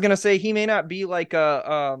 I was gonna say he may not be like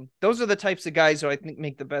those are the types of guys who I think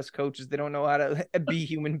make the best coaches. They don't know how to be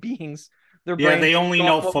human beings. They only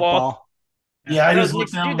know football. Yeah, I just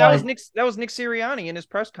looked down. That was Nick Sirianni in his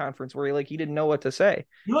press conference where he didn't know what to say.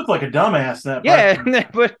 He looked like a dumbass.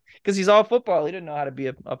 But because he's all football, he didn't know how to be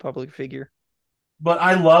a public figure. But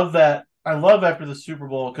I love that. I love after the Super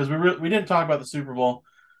Bowl, because we didn't talk about the Super Bowl.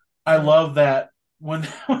 I love that when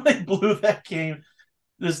they blew that game,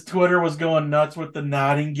 this Twitter was going nuts with the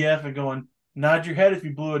nodding gif and going, nod your head if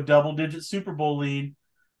you blew a double-digit Super Bowl lead.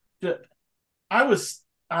 I was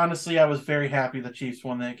very happy the Chiefs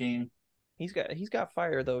won that game. He's got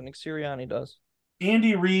fire though. Nick Sirianni does.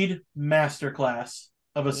 Andy Reid masterclass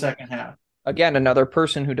of a second half. Again, another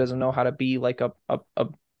person who doesn't know how to be like a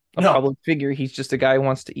public figure. He's just a guy who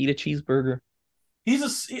wants to eat a cheeseburger.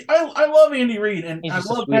 I love Andy Reid, and I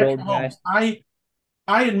love Patrick Mahomes.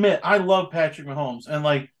 I admit I love Patrick Mahomes, and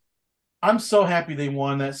like I'm so happy they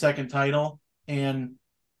won that second title. And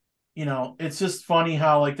it's just funny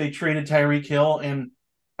how like they traded Tyreek Hill, and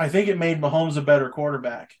I think it made Mahomes a better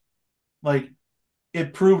quarterback. Like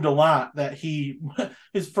it proved a lot that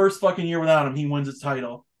his first fucking year without him, he wins his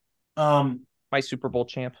title. My Super Bowl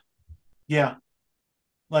champ. Yeah.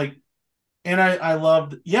 Like, and I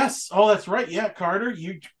loved, yes. Oh, that's right. Yeah. Carter,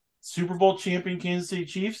 you Super Bowl champion Kansas City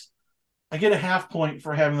Chiefs. I get a half point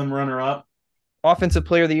for having them runner up. Offensive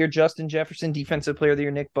player of the year, Justin Jefferson. Defensive player of the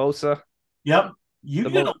year, Nick Bosa. Yep. You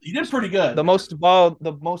did pretty good. The most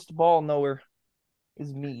ball knower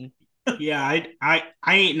is me. Yeah, I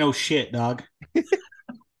ain't no shit, dog.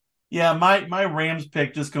 Yeah, my Rams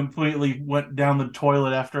pick just completely went down the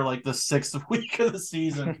toilet after like the 6th week of the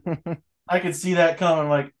season. I could see that coming.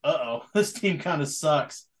 Like, uh-oh, this team kind of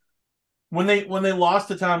sucks. When they lost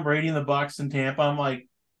to Tom Brady and the Bucks in Tampa, I'm like,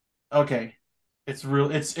 okay, it's real.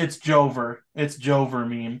 It's Jover. It's Jover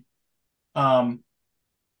meme. Um,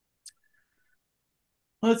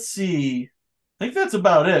 let's see. I think that's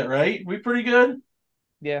about it, right? We pretty good?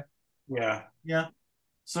 Yeah. Yeah. Yeah.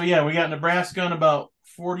 So yeah, we got Nebraska in about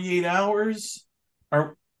 48 hours.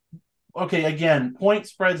 Or okay, again, point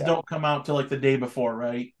spreads Yeah. don't come out till like the day before,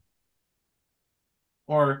 right?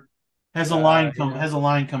 Or Yeah. has a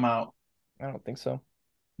line come out? I don't think so.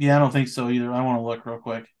 Yeah, I don't think so either. I want to look real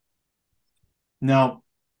quick. No,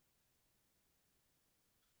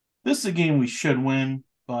 this is a game we should win,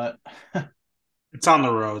 but It's on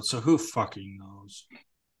the road, so who fucking knows?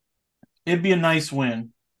 it'd be a nice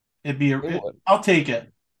win. It would. I'll take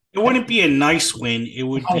it. It wouldn't be a nice win. It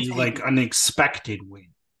would I'll be take like it. an expected win.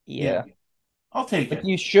 Yeah. I'll take Like it.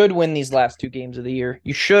 you should win these last two games of the year.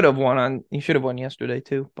 You should have won yesterday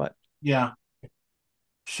too, but Yeah.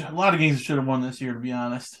 A lot of games should have won this year, to be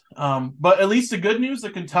honest. But at least the good news,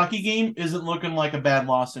 the Kentucky game isn't looking like a bad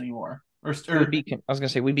loss anymore. we beat I was gonna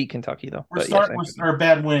say we beat Kentucky though. We're But yes, starting or a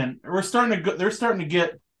bad win. We're starting to go. They're starting to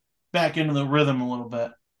get back into the rhythm a little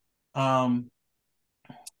bit. Um.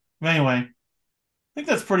 Anyway, I think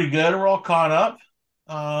that's pretty good. We're all caught up.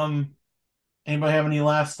 Um. Anybody have any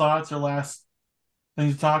last thoughts or last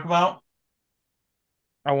things to talk about?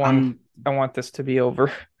 I want this to be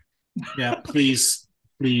over. Yeah, please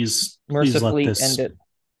let Mercifully this end it.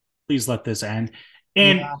 please let this end.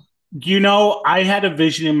 And Yeah. I had a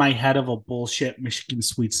vision in my head of a bullshit Michigan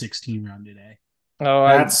Sweet 16 run today. Oh,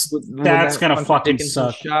 That's gonna Hunter fucking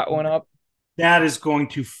Dickinson suck. shot went up. That is going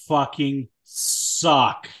to fucking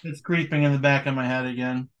suck. It's creeping in the back of my head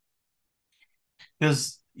again.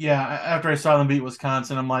 Because yeah, after I saw them beat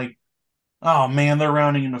Wisconsin, I'm like, oh man, they're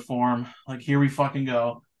rounding into form. Like here we fucking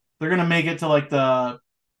go. They're gonna make it to like the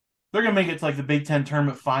they're gonna make it to like the Big Ten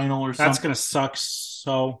tournament final or That's something. gonna suck.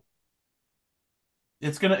 So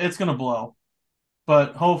It's gonna blow.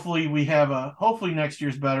 But hopefully next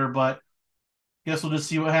year's better, but guess we'll just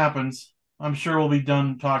see what happens. I'm sure we'll be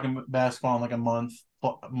done talking basketball in like a month,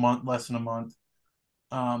 less than a month.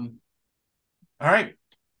 Um all right.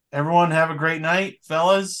 Everyone have a great night,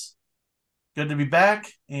 fellas. Good to be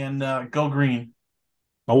back and go green.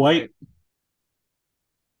 oh wait.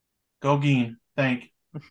 Go green. Thank